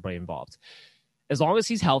solid for everybody involved. As long as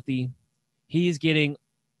he's healthy, he's getting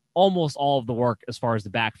almost all of the work as far as the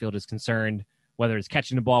backfield is concerned, whether it's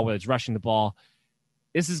catching the ball, whether it's rushing the ball.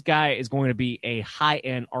 This guy is going to be a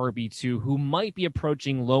high-end RB2 who might be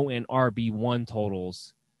approaching low-end RB1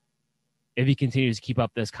 totals if he continues to keep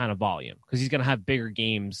up this kind of volume, because he's going to have bigger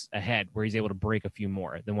games ahead where he's able to break a few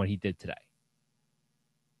more than what he did today.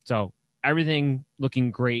 So everything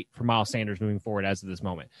looking great for Miles Sanders moving forward as of this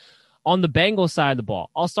moment. On the Bengals side of the ball,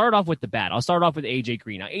 I'll start off with the bad. I'll start off with A.J.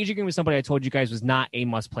 Green. Now, A.J. Green was somebody I told you guys was not a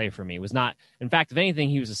must-play for me. Was not, in fact, if anything,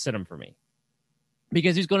 he was a sit-em for me,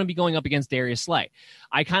 because he's going to be going up against Darius Slay.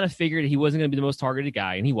 I kind of figured he wasn't going to be the most targeted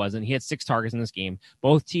guy, and he wasn't. He had 6 targets in this game.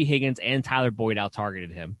 Both T. Higgins and Tyler Boyd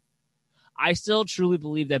out-targeted him. I still truly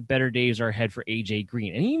believe that better days are ahead for A.J.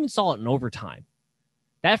 Green, and he even saw it in overtime.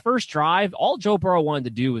 That first drive, all Joe Burrow wanted to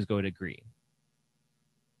do was go to Green.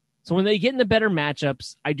 So when they get into better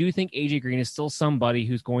matchups, I do think A.J. Green is still somebody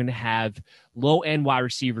who's going to have low-end wide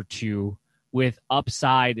receiver 2 with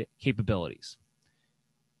upside capabilities.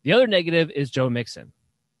 The other negative is Joe Mixon.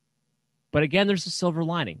 But again, there's a silver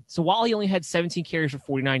lining. So while he only had 17 carries for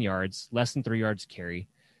 49 yards, less than 3 yards a carry,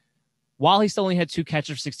 while he still only had 2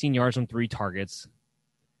 catches for 16 yards on 3 targets,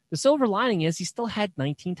 the silver lining is he still had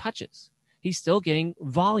 19 touches. He's still getting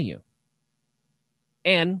volume.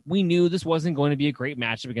 And we knew this wasn't going to be a great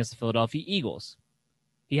matchup against the Philadelphia Eagles.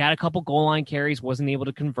 He had a couple goal line carries, wasn't able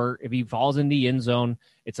to convert. If he falls in the end zone,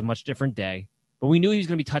 it's a much different day. But we knew he was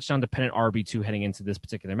going to be touchdown-dependent RB2 heading into this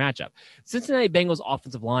particular matchup. Cincinnati Bengals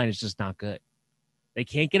offensive line is just not good. They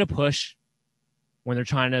can't get a push when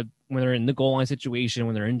they're in the goal line situation,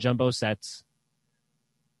 when they're in jumbo sets.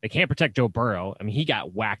 They can't protect Joe Burrow. I mean, he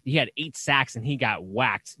got whacked. He had 8 sacks, and he got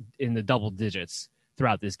whacked in the double digits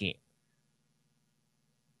throughout this game.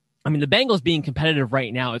 I mean, the Bengals being competitive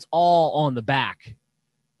right now, it's all on the back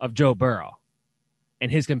of Joe Burrow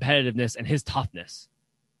and his competitiveness and his toughness.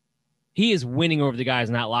 He is winning over the guys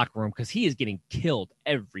in that locker room because he is getting killed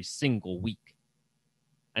every single week.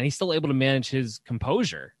 And he's still able to manage his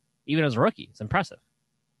composure, even as a rookie. It's impressive.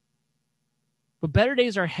 But better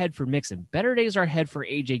days are ahead for Mixon. Better days are ahead for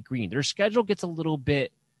A.J. Green. Their schedule gets a little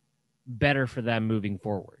bit better for them moving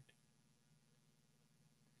forward.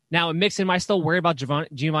 Now, in Mixon, am I still worried about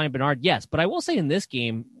Giovanni Bernard? Yes, but I will say in this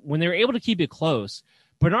game, when they were able to keep it close,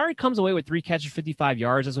 Bernard comes away with 3 catches, 55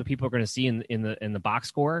 yards. That's what people are going to see in the box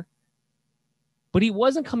score. But he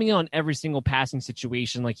wasn't coming in on every single passing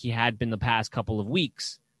situation like he had been the past couple of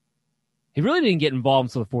weeks. He really didn't get involved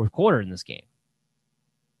until the fourth quarter in this game.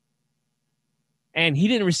 And he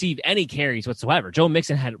didn't receive any carries whatsoever. Joe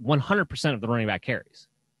Mixon had 100% of the running back carries.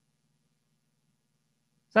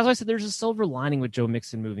 So that's why I said there's a silver lining with Joe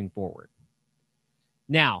Mixon moving forward.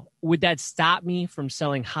 Now, would that stop me from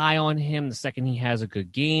selling high on him the second he has a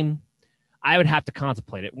good game? I would have to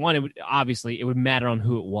contemplate it. One, it would matter on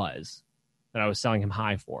who it was that I was selling him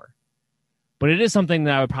high for. But it is something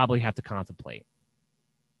that I would probably have to contemplate.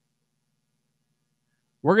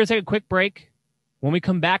 We're going to take a quick break. When we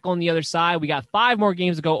come back on the other side, we got 5 more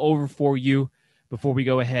games to go over for you before we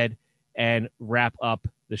go ahead and wrap up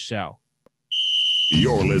the show.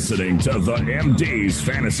 You're listening to the MD's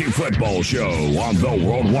Fantasy Football Show on the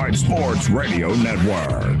Worldwide Sports Radio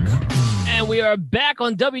Network. And we are back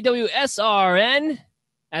on WWSRN.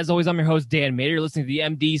 As always, I'm your host, Dan Mader. You're listening to the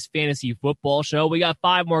MD's Fantasy Football Show. We got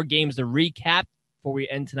 5 more games to recap before we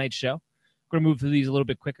end tonight's show. We're going to move through these a little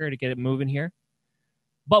bit quicker to get it moving here.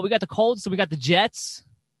 But we got the Colts, so we got the Jets.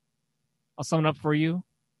 I'll sum it up for you.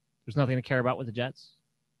 There's nothing to care about with the Jets.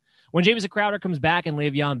 When Jamison Crowder comes back and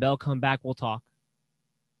Le'Veon Bell come back, we'll talk.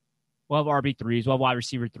 We'll have RB3s. We'll have wide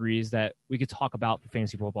receiver 3s that we could talk about for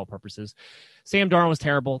fantasy football purposes. Sam Darnold was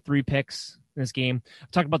terrible. 3 picks in this game. I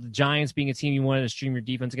talked about the Giants being a team you wanted to stream your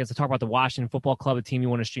defense against. I talked about the Washington Football Club, a team you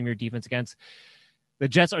want to stream your defense against. The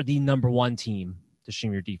Jets are the number 1 team to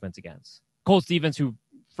stream your defense against. Colts defense, who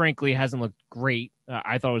frankly hasn't looked great.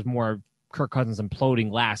 I thought it was more Kirk Cousins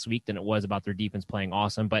imploding last week than it was about their defense playing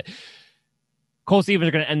awesome. But Colts defense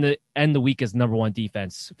are going to end the week as number 1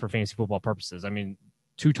 defense for fantasy football purposes. I mean,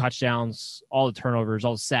 2 touchdowns, all the turnovers,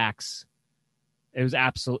 all the sacks. It was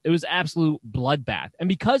absolute bloodbath. And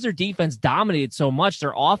because their defense dominated so much,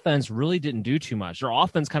 their offense really didn't do too much. Their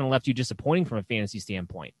offense kind of left you disappointing from a fantasy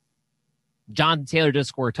standpoint. Jonathan Taylor does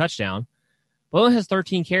score a touchdown, but only has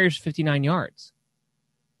 13 carries for 59 yards.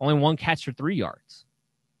 Only 1 catch for 3 yards.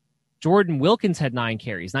 Jordan Wilkins had 9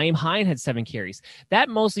 carries. Nyheim Hines had 7 carries. That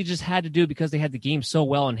mostly just had to do because they had the game so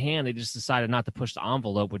well in hand, they just decided not to push the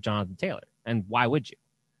envelope with Jonathan Taylor. And why would you?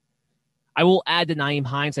 I will add that Nyheim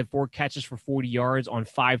Hines had 4 catches for 40 yards on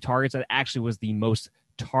 5 targets. That actually was the most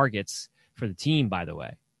targets for the team, by the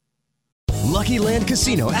way. Lucky Land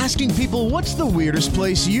Casino, asking people, what's the weirdest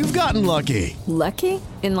place you've gotten lucky? Lucky?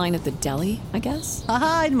 In line at the deli, I guess?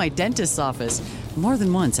 Aha, in my dentist's office. More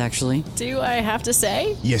than once, actually. Do I have to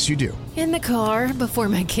say? Yes, you do. In the car before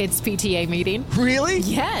my kids' PTA meeting. Really?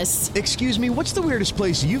 Yes. Excuse me, what's the weirdest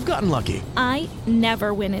place you've gotten lucky? I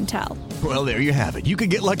never win and tell. Well, there you have it. You can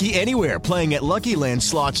get lucky anywhere, playing at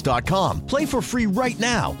LuckyLandSlots.com. Play for free right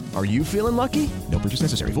now. Are you feeling lucky? No purchase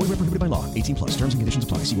necessary. Void where prohibited by law. 18+. Terms and conditions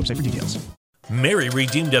apply. See website for details. Mary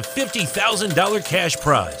redeemed a $50,000 cash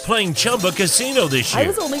prize playing Chumba Casino this year. I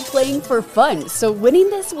was only playing for fun, so winning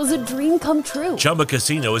this was a dream come true. Chumba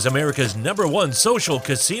Casino is America's #1 social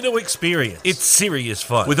casino experience. It's serious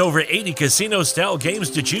fun. With over 80 casino-style games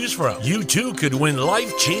to choose from, you too could win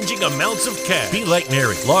life-changing amounts of cash. Be like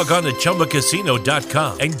Mary. Log on to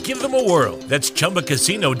ChumbaCasino.com and give them a whirl. That's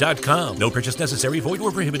ChumbaCasino.com. No purchase necessary. Void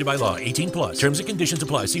where prohibited by law. 18+. Terms and conditions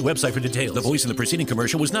apply. See website for details. The voice in the preceding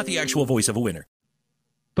commercial was not the actual voice of a winner.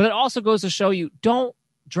 But it also goes to show you, don't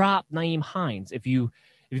drop Nyheim Hines. If you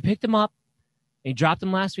picked him up and you dropped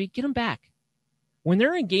him last week, get him back. When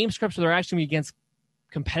they're in game scripts where they're actually against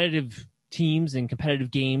competitive teams and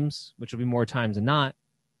competitive games, which will be more times than not,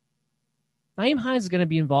 Nyheim Hines is going to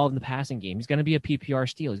be involved in the passing game. He's going to be a PPR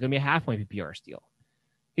steal. He's going to be a half-point PPR steal.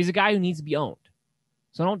 He's a guy who needs to be owned.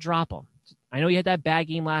 So don't drop him. I know you had that bad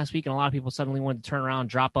game last week, and a lot of people suddenly wanted to turn around and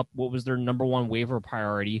drop up what was their #1 waiver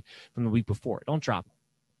priority from the week before. Don't drop him.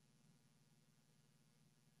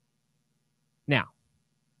 Now,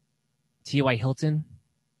 T.Y. Hilton,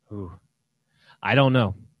 I don't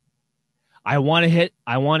know. I want to hit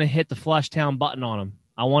the flush town button on him.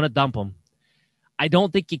 I want to dump him. I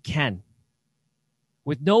don't think you can.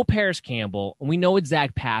 with no Paris Campbell, and we know what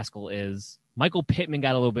Zach Pascal is. Michael Pittman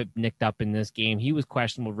got a little bit nicked up in this game. He was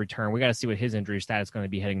questionable return. We got to see what his injury status is going to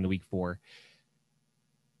be heading into week 4.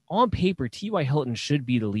 On paper, T.Y. Hilton should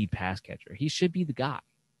be the lead pass catcher. He should be the guy.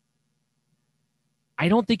 I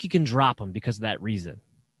don't think you can drop him because of that reason.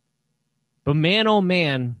 But man, oh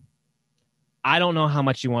man, I don't know how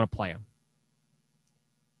much you want to play him.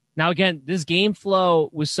 Now, again, this game flow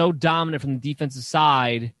was so dominant from the defensive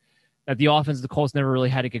side that the offense of the Colts never really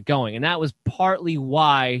had to get going. And that was partly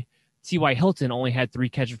why T.Y. Hilton only had 3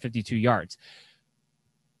 catches for 52 yards.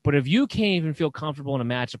 But if you can't even feel comfortable in a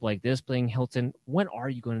matchup like this playing Hilton, when are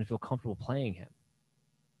you going to feel comfortable playing him?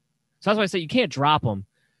 So that's why I say you can't drop him.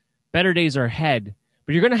 Better days are ahead.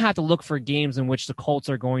 But you're going to have to look for games in which the Colts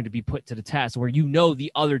are going to be put to the test, where you know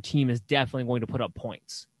the other team is definitely going to put up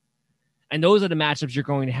points. And those are the matchups you're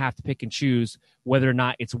going to have to pick and choose whether or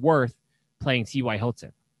not it's worth playing T.Y.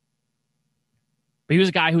 Hilton. But he was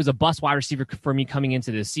a guy who was a bust wide receiver for me coming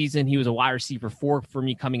into this season. He was a wide receiver 4 for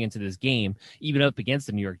me coming into this game. Even up against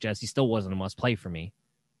the New York Jets, he still wasn't a must-play for me.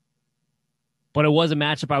 But it was a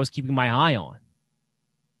matchup I was keeping my eye on,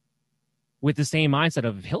 with the same mindset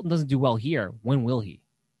of, if Hilton doesn't do well here, when will he?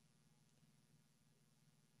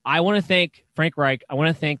 I want to thank Frank Reich. I want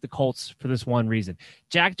to thank the Colts for this one reason.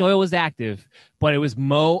 Jack Doyle was active, but it was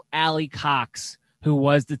Mo Alley-Cox who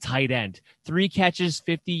was the tight end. 3 catches,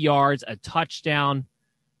 50 yards, a touchdown,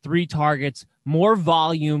 3 targets. More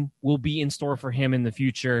volume will be in store for him in the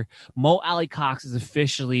future. Mo Alley-Cox is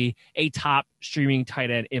officially a top streaming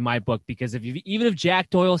tight end in my book, because even if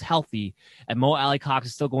Jack Doyle's healthy and Mo Alley-Cox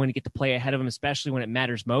is still going to get to play ahead of him, especially when it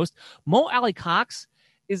matters most, Mo Alley-Cox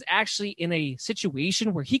is actually in a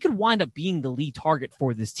situation where he could wind up being the lead target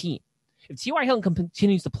for this team. If T.Y. Hilton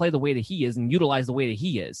continues to play the way that he is and utilize the way that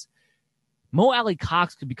he is, Mo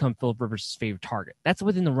Alley-Cox could become Philip Rivers' favorite target. That's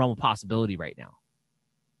within the realm of possibility right now.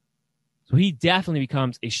 So he definitely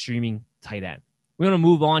becomes a streaming tight end. We're going to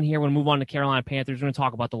move on here. We're going to move on to Carolina Panthers. We're going to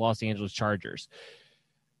talk about the Los Angeles Chargers.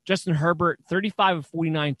 Justin Herbert, 35 of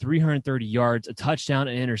 49, 330 yards, a touchdown,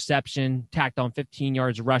 an interception, tacked on 15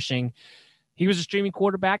 yards rushing. He was a streaming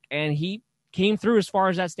quarterback, and he came through as far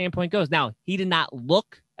as that standpoint goes. Now, he did not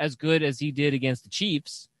look as good as he did against the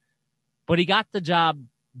Chiefs, but he got the job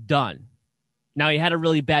done. Now, he had a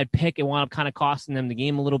really bad pick. It wound up kind of costing them the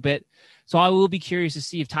game a little bit. So I will be curious to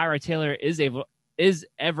see if Tyrod Taylor is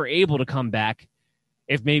ever able to come back,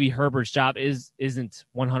 if maybe Herbert's job isn't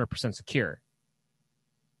 100% secure.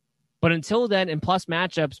 But until then, in plus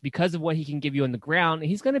matchups, because of what he can give you on the ground,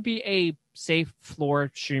 he's going to be a safe floor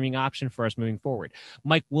streaming option for us moving forward.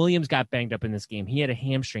 Mike Williams got banged up in this game. He had a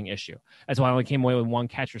hamstring issue. That's why I only came away with 1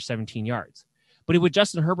 catch for 17 yards. But with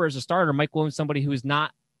Justin Herbert as a starter, Mike Williams, somebody who is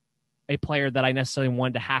not a player that I necessarily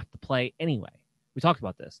wanted to have to play anyway. We talked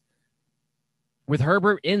about this. With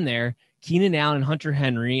Herbert in there, Keenan Allen and Hunter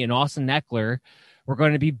Henry and Austin Eckler were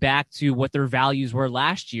going to be back to what their values were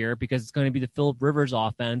last year, because it's going to be the Philip Rivers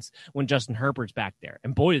offense when Justin Herbert's back there.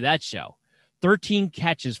 And boy, did that show. 13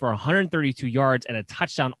 catches for 132 yards and a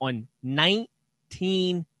touchdown on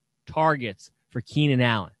 19 targets for Keenan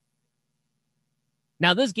Allen.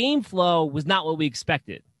 Now, this game flow was not what we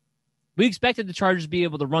expected. We expected the Chargers to be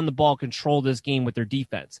able to run the ball, control this game with their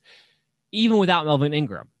defense, even without Melvin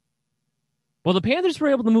Ingram. Well, the Panthers were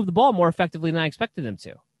able to move the ball more effectively than I expected them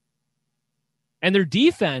to. And their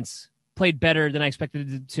defense played better than I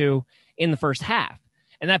expected it to in the first half.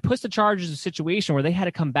 And that puts the Chargers in a situation where they had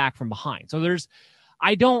to come back from behind. So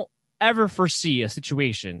I don't ever foresee a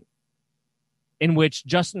situation in which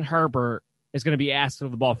Justin Herbert is going to be asked to throw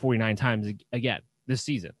the ball 49 times again this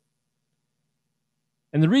season.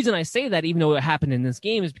 And the reason I say that, even though it happened in this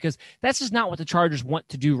game, is because that's just not what the Chargers want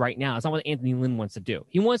to do right now. It's not what Anthony Lynn wants to do.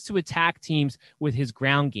 He wants to attack teams with his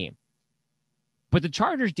ground game. But the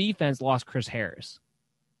Chargers defense lost Chris Harris.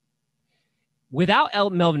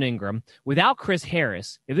 Without Melvin Ingram, without Chris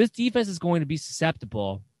Harris, if this defense is going to be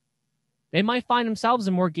susceptible, they might find themselves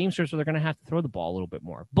in more game stretches where they're going to have to throw the ball a little bit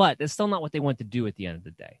more. But that's still not what they want to do at the end of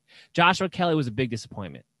the day. Joshua Kelly was a big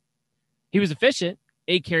disappointment. He was efficient.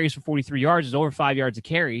 8 carries for 43 yards is over 5 yards a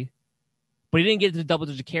carry, but he didn't get to the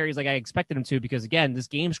double-digit carries like I expected him to, because, again, this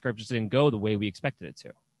game script just didn't go the way we expected it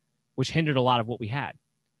to, which hindered a lot of what we had.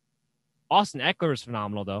 Austin Eckler is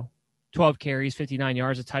phenomenal, though. 12 carries, 59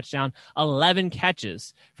 yards, a touchdown, 11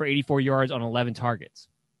 catches for 84 yards on 11 targets.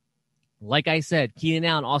 Like I said, Keenan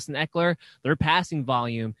Allen, Austin Eckler, their passing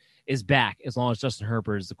volume is back as long as Justin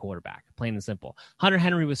Herbert is the quarterback, plain and simple. Hunter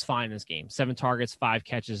Henry was fine in this game. 7 targets, 5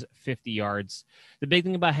 catches, 50 yards. The big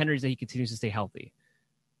thing about Henry is that he continues to stay healthy.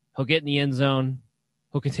 He'll get in the end zone.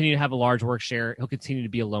 He'll continue to have a large work share. He'll continue to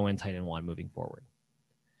be a low-end tight end one moving forward.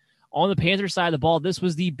 On the Panthers side of the ball, this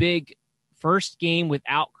was the big first game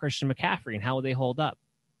without Christian McCaffrey, and how would they hold up?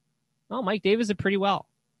 Well, Mike Davis did pretty well.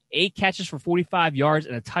 8 catches for 45 yards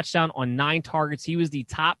and a touchdown on 9 targets. He was the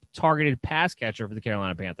top targeted pass catcher for the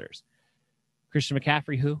Carolina Panthers. Christian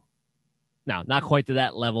McCaffrey, who? No, not quite to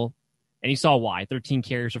that level. And you saw why. 13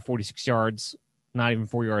 carries for 46 yards, not even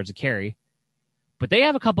 4 yards a carry. But they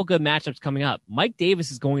have a couple good matchups coming up. Mike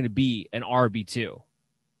Davis is going to be an RB2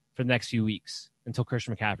 for the next few weeks until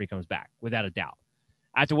Christian McCaffrey comes back, without a doubt.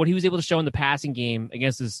 After what he was able to show in the passing game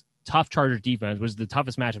against this tough Chargers defense, was the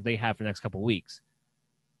toughest matchup they have for the next couple of weeks.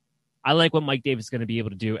 I like what Mike Davis is going to be able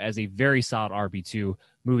to do as a very solid RB2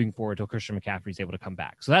 moving forward until Christian McCaffrey is able to come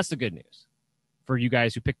back. So that's the good news for you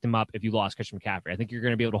guys who picked him up if you lost Christian McCaffrey. I think you're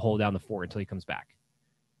going to be able to hold down the fort until he comes back.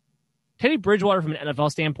 Teddy Bridgewater, from an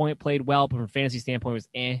NFL standpoint, played well, but from a fantasy standpoint, was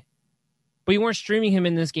But you weren't streaming him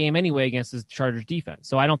in this game anyway against the Chargers defense,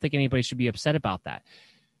 so I don't think anybody should be upset about that.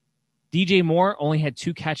 DJ Moore only had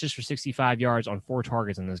 2 catches for 65 yards on 4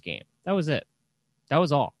 targets in this game. That was it. That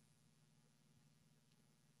was all.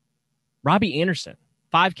 Robbie Anderson,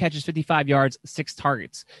 5 catches, 55 yards, 6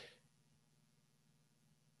 targets.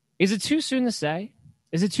 Is it too soon to say?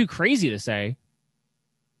 Is it too crazy to say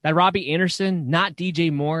that Robbie Anderson, not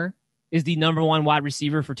DJ Moore, is the number 1 wide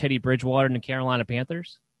receiver for Teddy Bridgewater and the Carolina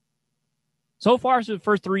Panthers? So far, through the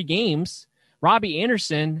first 3 games, Robbie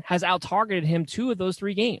Anderson has out-targeted him 2 of those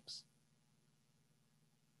 3 games.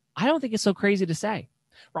 I don't think it's so crazy to say.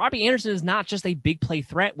 Robbie Anderson is not just a big play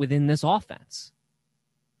threat within this offense.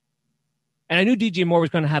 And I knew DJ Moore was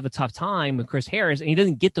going to have a tough time with Chris Harris, and he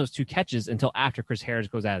doesn't get those 2 catches until after Chris Harris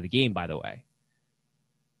goes out of the game, by the way.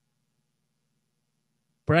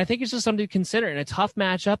 But I think it's just something to consider. In a tough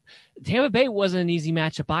matchup, Tampa Bay wasn't an easy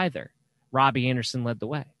matchup either. Robbie Anderson led the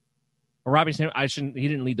way. Or Robbie Anderson, he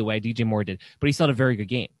didn't lead the way. DJ Moore did. But he still had a very good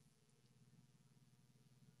game.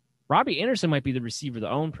 Robbie Anderson might be the receiver to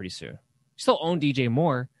own pretty soon. You still own DJ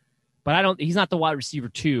Moore, but he's not the wide receiver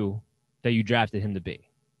 2 that you drafted him to be.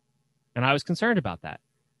 And I was concerned about that.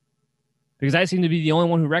 Because I seem to be the only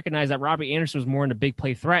one who recognized that Robbie Anderson was more in a big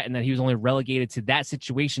play threat and that he was only relegated to that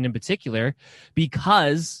situation in particular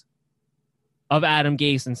because of Adam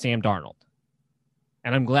Gase and Sam Darnold.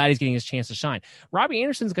 And I'm glad he's getting his chance to shine. Robbie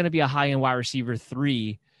Anderson's going to be a high-end wide receiver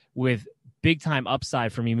 3 with big-time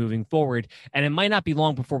upside for me moving forward. And it might not be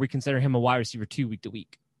long before we consider him a wide receiver 2 week to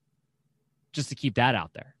week. Just to keep that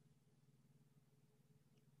out there.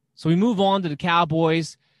 So we move on to the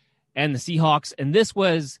Cowboys and the Seahawks. And this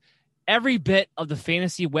was every bit of the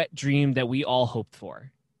fantasy wet dream that we all hoped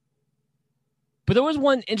for. But there was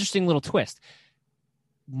one interesting little twist.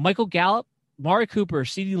 Michael Gallup, Amari Cooper,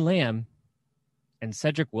 CeeDee Lamb, and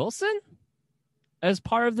Cedric Wilson as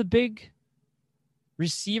part of the big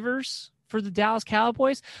receivers for the Dallas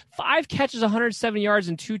Cowboys. 5 catches, 107 yards,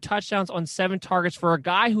 and 2 touchdowns on 7 targets for a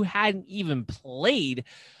guy who hadn't even played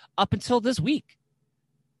up until this week.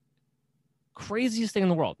 Craziest thing in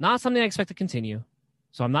the world. Not something I expect to continue,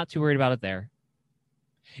 so I'm not too worried about it there.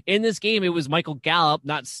 In this game, it was Michael Gallup,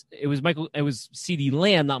 it was CeeDee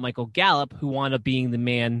Lamb, not Michael Gallup, who wound up being the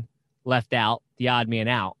man left out, the odd man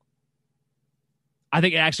out. I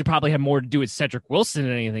think it actually probably had more to do with Cedric Wilson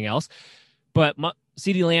than anything else. But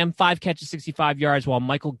CeeDee Lamb, 5 catches, 65 yards, while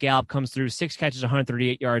Michael Gallup comes through 6 catches,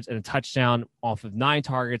 138 yards, and a touchdown off of 9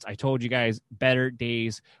 targets. I told you guys, better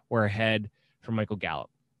days were ahead for Michael Gallup.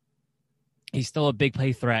 He's still a big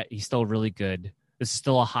play threat. He's still really good. This is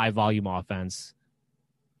still a high-volume offense.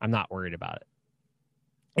 I'm not worried about it.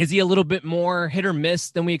 Is he a little bit more hit or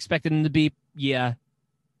miss than we expected him to be? Yeah.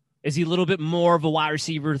 Is he a little bit more of a wide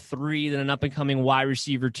receiver 3 than an up-and-coming wide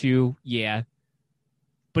receiver 2? Yeah.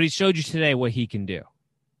 But he showed you today what he can do.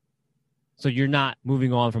 So you're not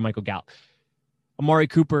moving on from Michael Gallup. Amari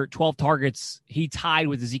Cooper, 12 targets. He tied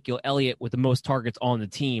with Ezekiel Elliott with the most targets on the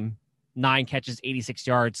team. 9 catches, 86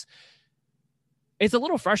 yards. It's a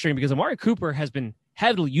little frustrating because Amari Cooper has been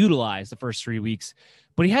heavily utilized the first 3 weeks,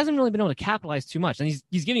 but he hasn't really been able to capitalize too much. And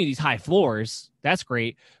he's giving you these high floors. That's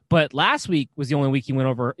great. But last week was the only week he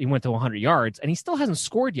went to 100 yards, and he still hasn't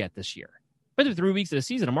scored yet this year. But through 3 weeks of the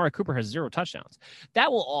season, Amari Cooper has 0 touchdowns.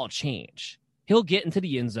 That will all change. He'll get into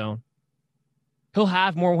the end zone. He'll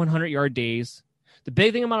have more 100-yard days. The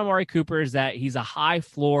big thing about Amari Cooper is that he's a high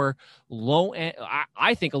floor, low end.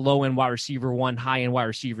 I think a low end wide receiver 1, high end wide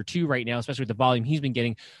receiver 2 right now, especially with the volume he's been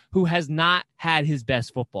getting, who has not had his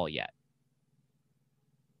best football yet.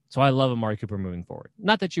 So I love Amari Cooper moving forward.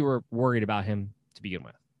 Not that you were worried about him to begin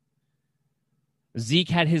with. Zeke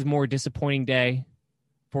had his more disappointing day.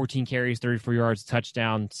 14 carries, 34 yards,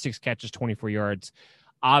 touchdown, 6 catches, 24 yards.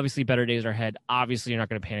 Obviously, better days are ahead. Obviously, you're not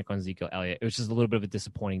going to panic on Ezekiel Elliott. It was just a little bit of a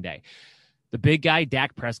disappointing day. The big guy,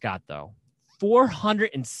 Dak Prescott, though,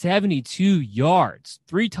 472 yards,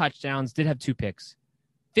 3 touchdowns, did have 2 picks,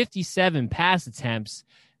 57 pass attempts,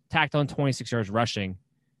 tacked on 26 yards rushing.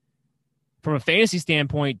 From a fantasy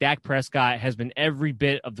standpoint, Dak Prescott has been every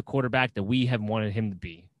bit of the quarterback that we have wanted him to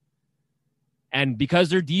be. And because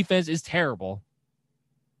their defense is terrible,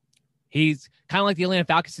 he's kind of like the Atlanta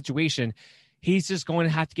Falcons situation. He's just going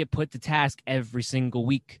to have to get put to task every single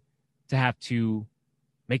week to have to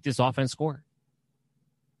make this offense score.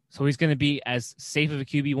 So he's going to be as safe of a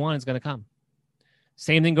QB1 as going to come.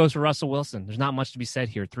 Same thing goes for Russell Wilson. There's not much to be said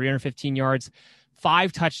here. 315 yards,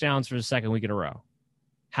 5 touchdowns for the second week in a row.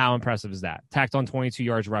 How impressive is that? Tacked on 22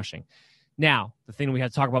 yards rushing. Now, the thing we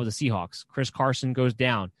had to talk about with the Seahawks, Chris Carson goes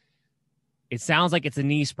down. It sounds like it's a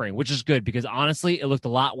knee sprain, which is good because honestly, it looked a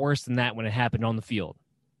lot worse than that when it happened on the field.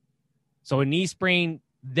 So a knee sprain,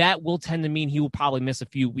 that will tend to mean he will probably miss a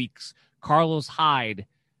few weeks. Carlos Hyde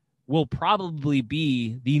will probably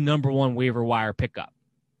be the number 1 waiver wire pickup,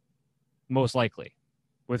 most likely,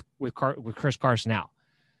 with Chris Carson out.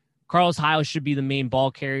 Carlos Hyde should be the main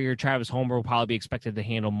ball carrier. Travis Homer will probably be expected to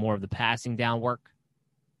handle more of the passing down work.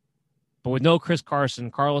 But with no Chris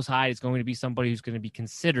Carson, Carlos Hyde is going to be somebody who's going to be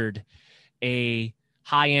considered a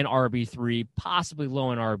high-end RB3, possibly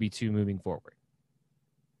low-end RB2 moving forward.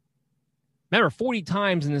 Remember, 40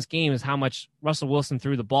 times in this game is how much Russell Wilson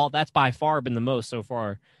threw the ball. That's by far been the most so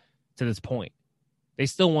far to this point. They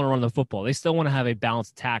still want to run the football. They still want to have a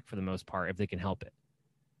balanced attack for the most part if they can help it.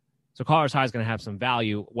 So Carlos Hyde is going to have some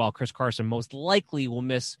value, while Chris Carson most likely will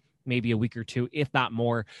miss maybe a week or 2, if not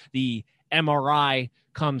more. The MRI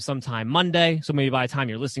comes sometime Monday, so maybe by the time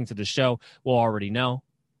you're listening to the show, we'll already know.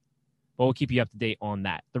 But we'll keep you up to date on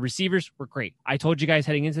that. The receivers were great. I told you guys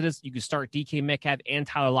heading into this, you could start DK Metcalf and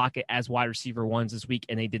Tyler Lockett as wide receiver 1s this week,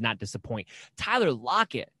 and they did not disappoint. Tyler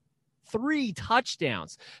Lockett, 3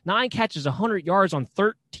 touchdowns, 9 catches, 100 yards on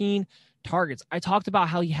 13 targets. I talked about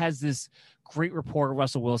how he has this great rapport with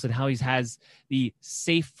Russell Wilson, how he has the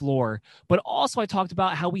safe floor, but also I talked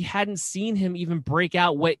about how we hadn't seen him even break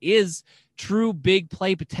out what is true big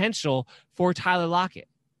play potential for Tyler Lockett.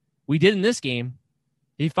 We did in this game.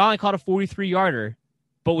 He finally caught a 43-yarder,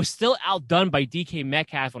 but was still outdone by DK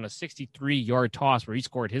Metcalf on a 63-yard toss where he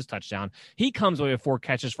scored his touchdown. He comes away with 4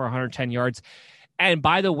 catches for 110 yards. And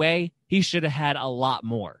by the way, he should have had a lot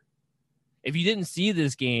more. If you didn't see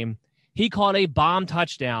this game, he caught a bomb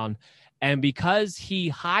touchdown, and because he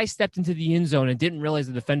high-stepped into the end zone and didn't realize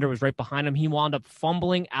the defender was right behind him, he wound up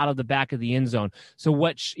fumbling out of the back of the end zone.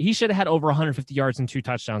 So he should have had over 150 yards and 2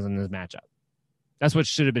 touchdowns in this matchup. That's what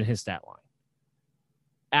should have been his stat line.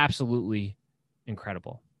 Absolutely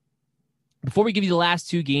incredible. Before we give you the last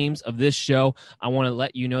 2 games of this show, I want to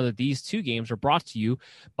let you know that these 2 games are brought to you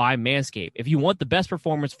by Manscaped. If you want the best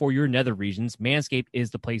performance for your nether regions, Manscaped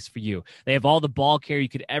is the place for you. They have all the ball care you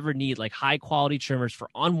could ever need, like high-quality trimmers for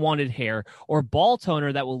unwanted hair or ball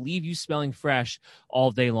toner that will leave you smelling fresh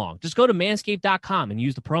all day long. Just go to manscaped.com and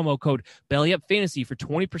use the promo code BELLYUPFANTASY for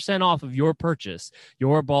 20% off of your purchase.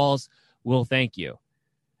 Your balls will thank you.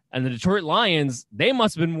 And the Detroit Lions, they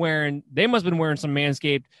must have been wearing some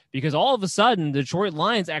Manscaped, because all of a sudden the Detroit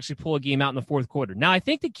Lions actually pull a game out in the 4th quarter. Now, I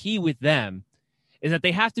think the key with them is that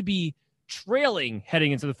they have to be trailing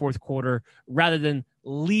heading into the 4th quarter rather than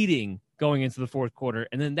leading going into the 4th quarter,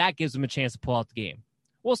 and then that gives them a chance to pull out the game.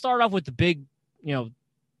 We'll start off with the big,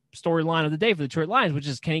 storyline of the day for the Detroit Lions, which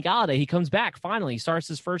is Kenny Golladay. He comes back finally. He starts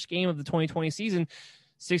his first game of the 2020 season,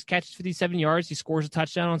 6 catches, 57 yards. He scores a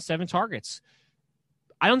touchdown on 7 targets.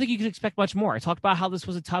 I don't think you could expect much more. I talked about how this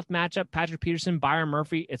was a tough matchup. Patrick Peterson, Byron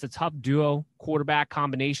Murphy. It's a tough duo quarterback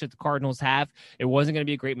combination that the Cardinals have. It wasn't going to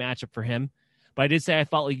be a great matchup for him. But I did say I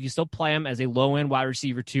felt like you still play him as a low-end wide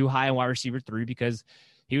receiver 2, high-end wide receiver 3, because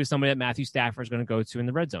he was somebody that Matthew Stafford is going to go to in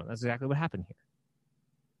the red zone. That's exactly what happened here.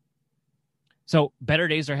 So better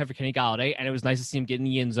days are ahead for Kenny Golladay, and it was nice to see him get in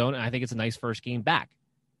the end zone, and I think it's a nice first game back.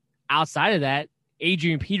 Outside of that,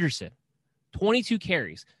 Adrian Peterson, 22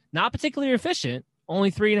 carries. Not particularly efficient, only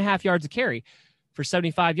 3.5 yards a carry for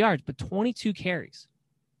 75 yards, but 22 carries.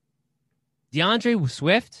 DeAndre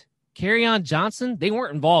Swift, Kerryon Johnson, they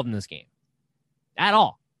weren't involved in this game at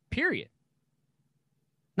all, period.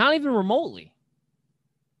 Not even remotely.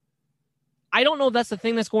 I don't know if that's the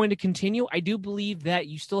thing that's going to continue. I do believe that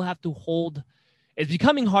you still have to hold. It's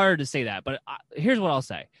becoming harder to say that, but here's what I'll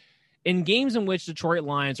say. In games in which Detroit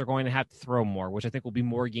Lions are going to have to throw more, which I think will be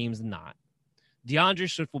more games than not, DeAndre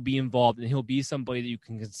Swift will be involved, and he'll be somebody that you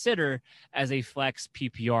can consider as a flex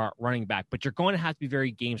PPR running back. But you're going to have to be very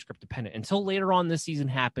game script dependent until later on this season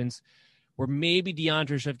happens, where maybe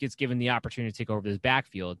DeAndre Swift gets given the opportunity to take over this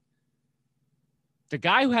backfield. The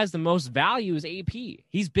guy who has the most value is AP.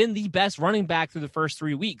 He's been the best running back through the first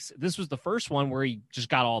 3 weeks. This was the first one where he just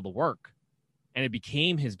got all the work, and it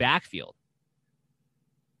became his backfield.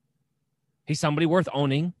 He's somebody worth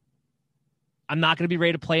owning. I'm not going to be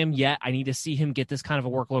ready to play him yet. I need to see him get this kind of a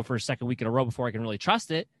workload for a second week in a row before I can really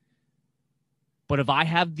trust it. But if I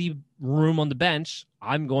have the room on the bench,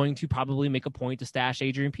 I'm going to probably make a point to stash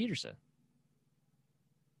Adrian Peterson.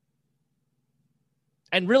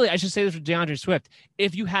 And really, I should say this for DeAndre Swift.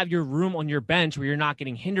 If you have your room on your bench where you're not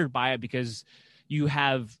getting hindered by it because you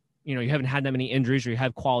haven't had that many injuries or you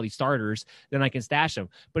have quality starters, then I can stash them.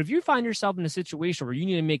 But if you find yourself in a situation where you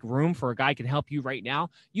need to make room for a guy who can help you right now,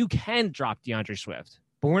 you can drop DeAndre Swift.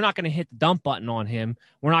 But we're not going to hit the dump button on him.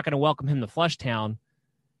 We're not going to welcome him to Flushtown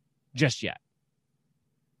just yet.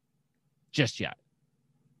 Just yet.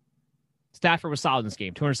 Stafford was solid in this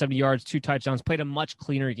game. 270 yards, 2 touchdowns, played a much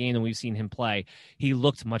cleaner game than we've seen him play. He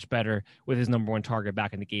looked much better with his number one target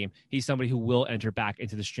back in the game. He's somebody who will enter back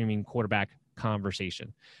into the streaming quarterback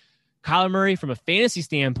conversation. Kyler Murray, from a fantasy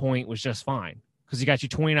standpoint, was just fine because he got you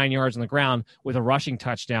 29 yards on the ground with a rushing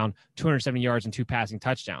touchdown, 270 yards, and 2 passing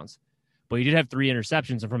touchdowns. But he did have 3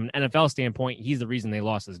 interceptions, and from an NFL standpoint, he's the reason they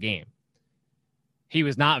lost this game. He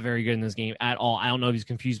was not very good in this game at all. I don't know if he's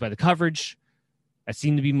confused by the coverage. That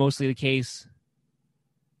seemed to be mostly the case.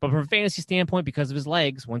 But from a fantasy standpoint, because of his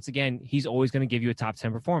legs, once again, he's always going to give you a top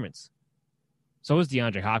 10 performance. So is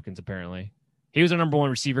DeAndre Hopkins, apparently. He was our number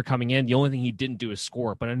one receiver coming in. The only thing he didn't do is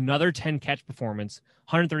score. But another 10-catch performance,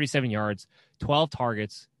 137 yards, 12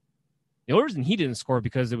 targets. The only reason he didn't score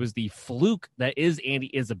because it was the fluke that is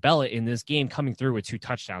Andy Isabella in this game coming through with 2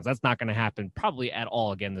 touchdowns. That's not going to happen probably at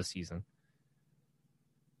all again this season.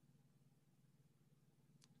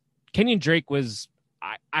 Kenyon Drake was,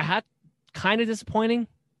 I had kind of disappointing.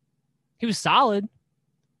 He was solid.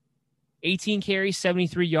 18 carries,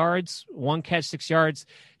 73 yards, 1 catch, 6 yards.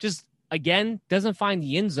 Just, again, doesn't find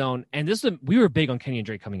the end zone. And we were big on Kenyon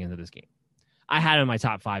Drake coming into this game. I had him in my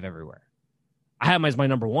top 5 everywhere. I had him as my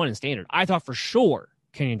number 1 in standard. I thought for sure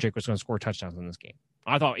Kenyon Drake was going to score touchdowns in this game.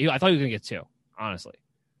 I thought he was going to get 2, honestly.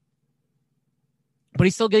 But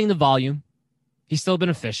he's still getting the volume. He's still been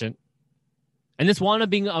efficient. And this wound up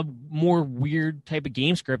being a more weird type of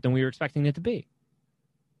game script than we were expecting it to be.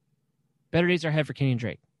 Better days are ahead for Kenyon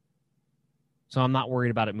Drake. So I'm not worried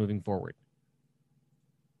about it moving forward.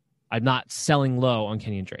 I'm not selling low on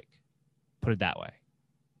Kenyon Drake. Put it that way.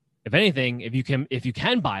 If anything, if you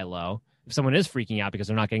can buy low, if someone is freaking out because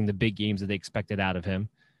they're not getting the big games that they expected out of him,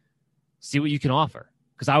 see what you can offer.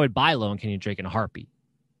 Because I would buy low on Kenyon Drake in a heartbeat.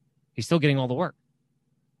 He's still getting all the work.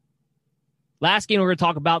 Last game we're going to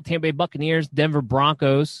talk about, Tampa Bay Buccaneers, Denver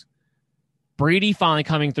Broncos. Brady finally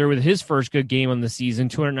coming through with his first good game on the season,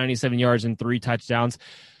 297 yards and 3 touchdowns.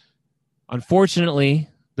 Unfortunately,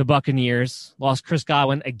 the Buccaneers lost Chris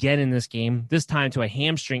Godwin again in this game, this time to a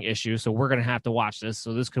hamstring issue, so we're going to have to watch this.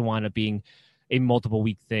 So this could wind up being a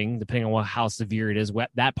multiple-week thing, depending on how severe it is.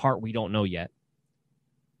 That part we don't know yet.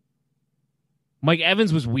 Mike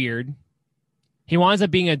Evans was weird. He winds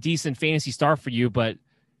up being a decent fantasy start for you, but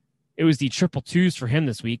it was the 222s for him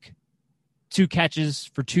this week. 2 catches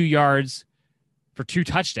for 2 yards for 2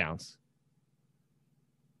 touchdowns.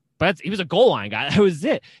 But he was a goal line guy. That was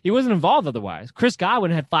it. He wasn't involved otherwise. Chris Godwin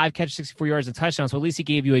had 5 catches, 64 yards and touchdowns, so at least he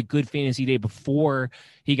gave you a good fantasy day before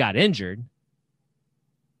he got injured.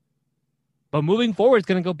 But moving forward, it's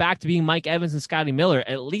going to go back to being Mike Evans and Scotty Miller,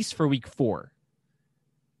 at least for week 4.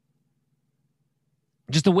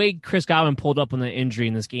 Just the way Chris Godwin pulled up on the injury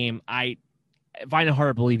in this game, I find it hard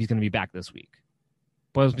to believe he's going to be back this week.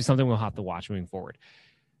 But it'll be something we'll have to watch moving forward.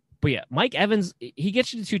 But yeah, Mike Evans, he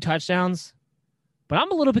gets you to 2 touchdowns, but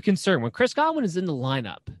I'm a little bit concerned when Chris Godwin is in the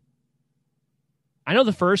lineup. I know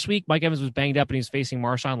the first week Mike Evans was banged up and he was facing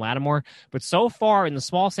Marshawn Lattimore, but so far in the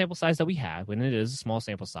small sample size that we have, when it is a small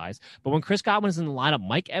sample size, but when Chris Godwin is in the lineup,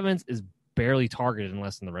 Mike Evans is barely targeted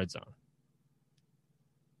unless in the red zone.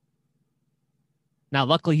 Now,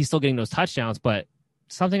 luckily, he's still getting those touchdowns, but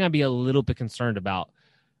something I'd be a little bit concerned about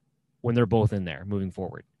when they're both in there moving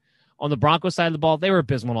forward. On the Broncos side of the ball, they were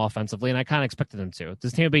abysmal offensively, and I kind of expected them to.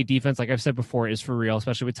 This Tampa Bay defense, like I've said before, is for real,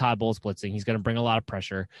 especially with Todd Bowles blitzing. He's going to bring a lot of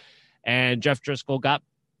pressure. And Jeff Driscoll got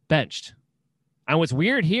benched. And what's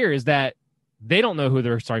weird here is that they don't know who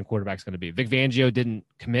their starting quarterback is going to be. Vic Fangio didn't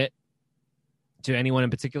commit to anyone in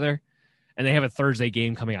particular, and they have a Thursday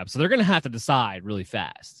game coming up. So they're going to have to decide really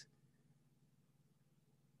fast.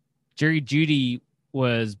 Jerry Jeudy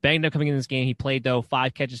was banged up coming in this game. He played, though,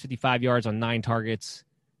 5 catches, 55 yards on 9 targets.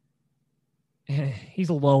 He's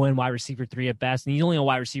a low-end wide receiver 3 at best, and he's only a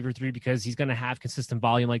wide receiver 3 because he's going to have consistent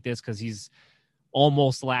volume like this because he's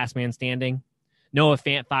almost the last man standing. Noah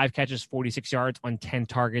Fant, 5 catches, 46 yards on 10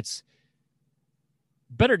 targets.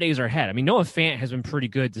 Better days are ahead. I mean, Noah Fant has been pretty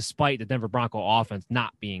good despite the Denver Bronco offense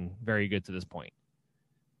not being very good to this point.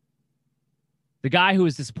 The guy who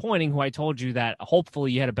was disappointing, who I told you that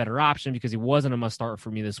hopefully you had a better option because he wasn't a must-start for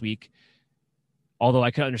me this week, although I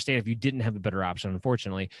could understand if you didn't have a better option,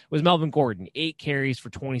 unfortunately, was Melvin Gordon. 8 carries for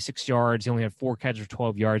 26 yards. He only had 4 catches for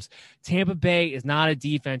 12 yards. Tampa Bay is not a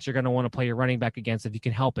defense you're going to want to play your running back against if you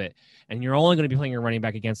can help it. And you're only going to be playing your running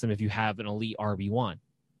back against them if you have an elite RB1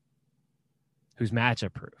 who's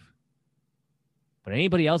matchup proof. But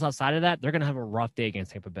anybody else outside of that, they're going to have a rough day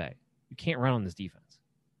against Tampa Bay. You can't run on this defense.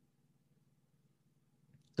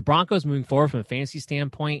 The Broncos moving forward from a fantasy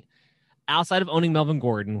standpoint, outside of owning Melvin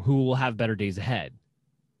Gordon, who will have better days ahead,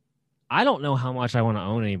 I don't know how much I want to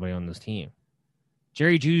own anybody on this team.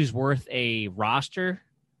 Jerry Jeudy's worth a roster,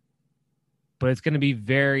 but it's going to be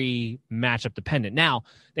very matchup dependent. Now,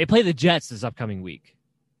 they play the Jets this upcoming week.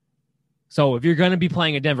 So if you're going to be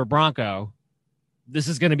playing a Denver Bronco, this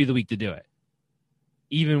is going to be the week to do it,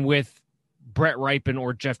 even with Brett Rypien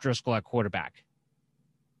or Jeff Driscoll at quarterback.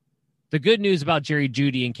 The good news about Jerry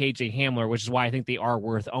Jeudy and KJ Hamler, which is why I think they are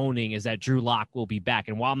worth owning, is that Drew Lock will be back.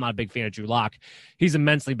 And while I'm not a big fan of Drew Lock, he's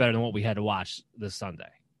immensely better than what we had to watch this Sunday.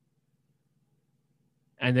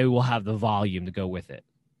 And they will have the volume to go with it.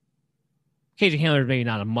 KJ Hamler is maybe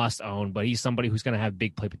not a must-own, but he's somebody who's going to have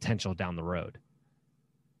big play potential down the road.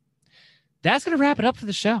 That's going to wrap it up for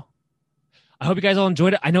the show. I hope you guys all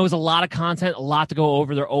enjoyed it. I know it was a lot of content, a lot to go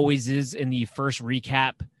over. There always is in the first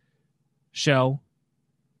recap show.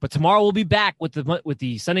 But tomorrow we'll be back with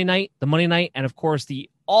the Sunday night, the Monday night, and, of course, the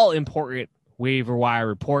all-important waiver wire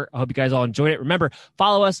report. I hope you guys all enjoyed it. Remember,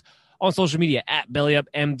 follow us on social media at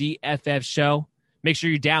BellyUpMDFF Show. Make sure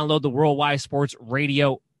you download the Worldwide Sports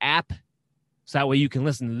Radio app so that way you can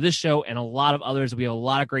listen to this show and a lot of others. We have a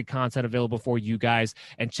lot of great content available for you guys.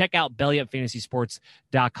 And check out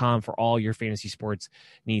BellyUpFantasySports.com for all your fantasy sports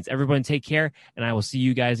needs. Everyone take care, and I will see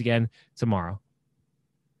you guys again tomorrow.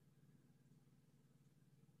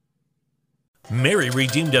 Mary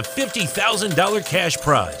redeemed a $50,000 cash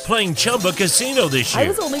prize playing Chumba Casino this year. I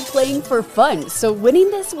was only playing for fun, so winning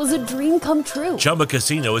this was a dream come true. Chumba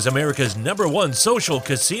Casino is America's #1 social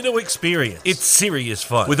casino experience. It's serious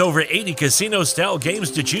fun. With over 80 casino-style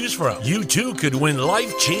games to choose from, you too could win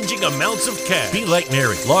life-changing amounts of cash. Be like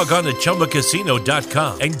Mary. Log on to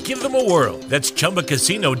ChumbaCasino.com and give them a whirl. That's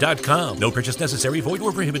ChumbaCasino.com. No purchase necessary. Void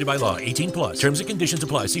where prohibited by law. 18+. Terms and conditions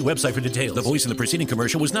apply. See website for details. The voice in the preceding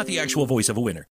commercial was not the actual voice of a winner.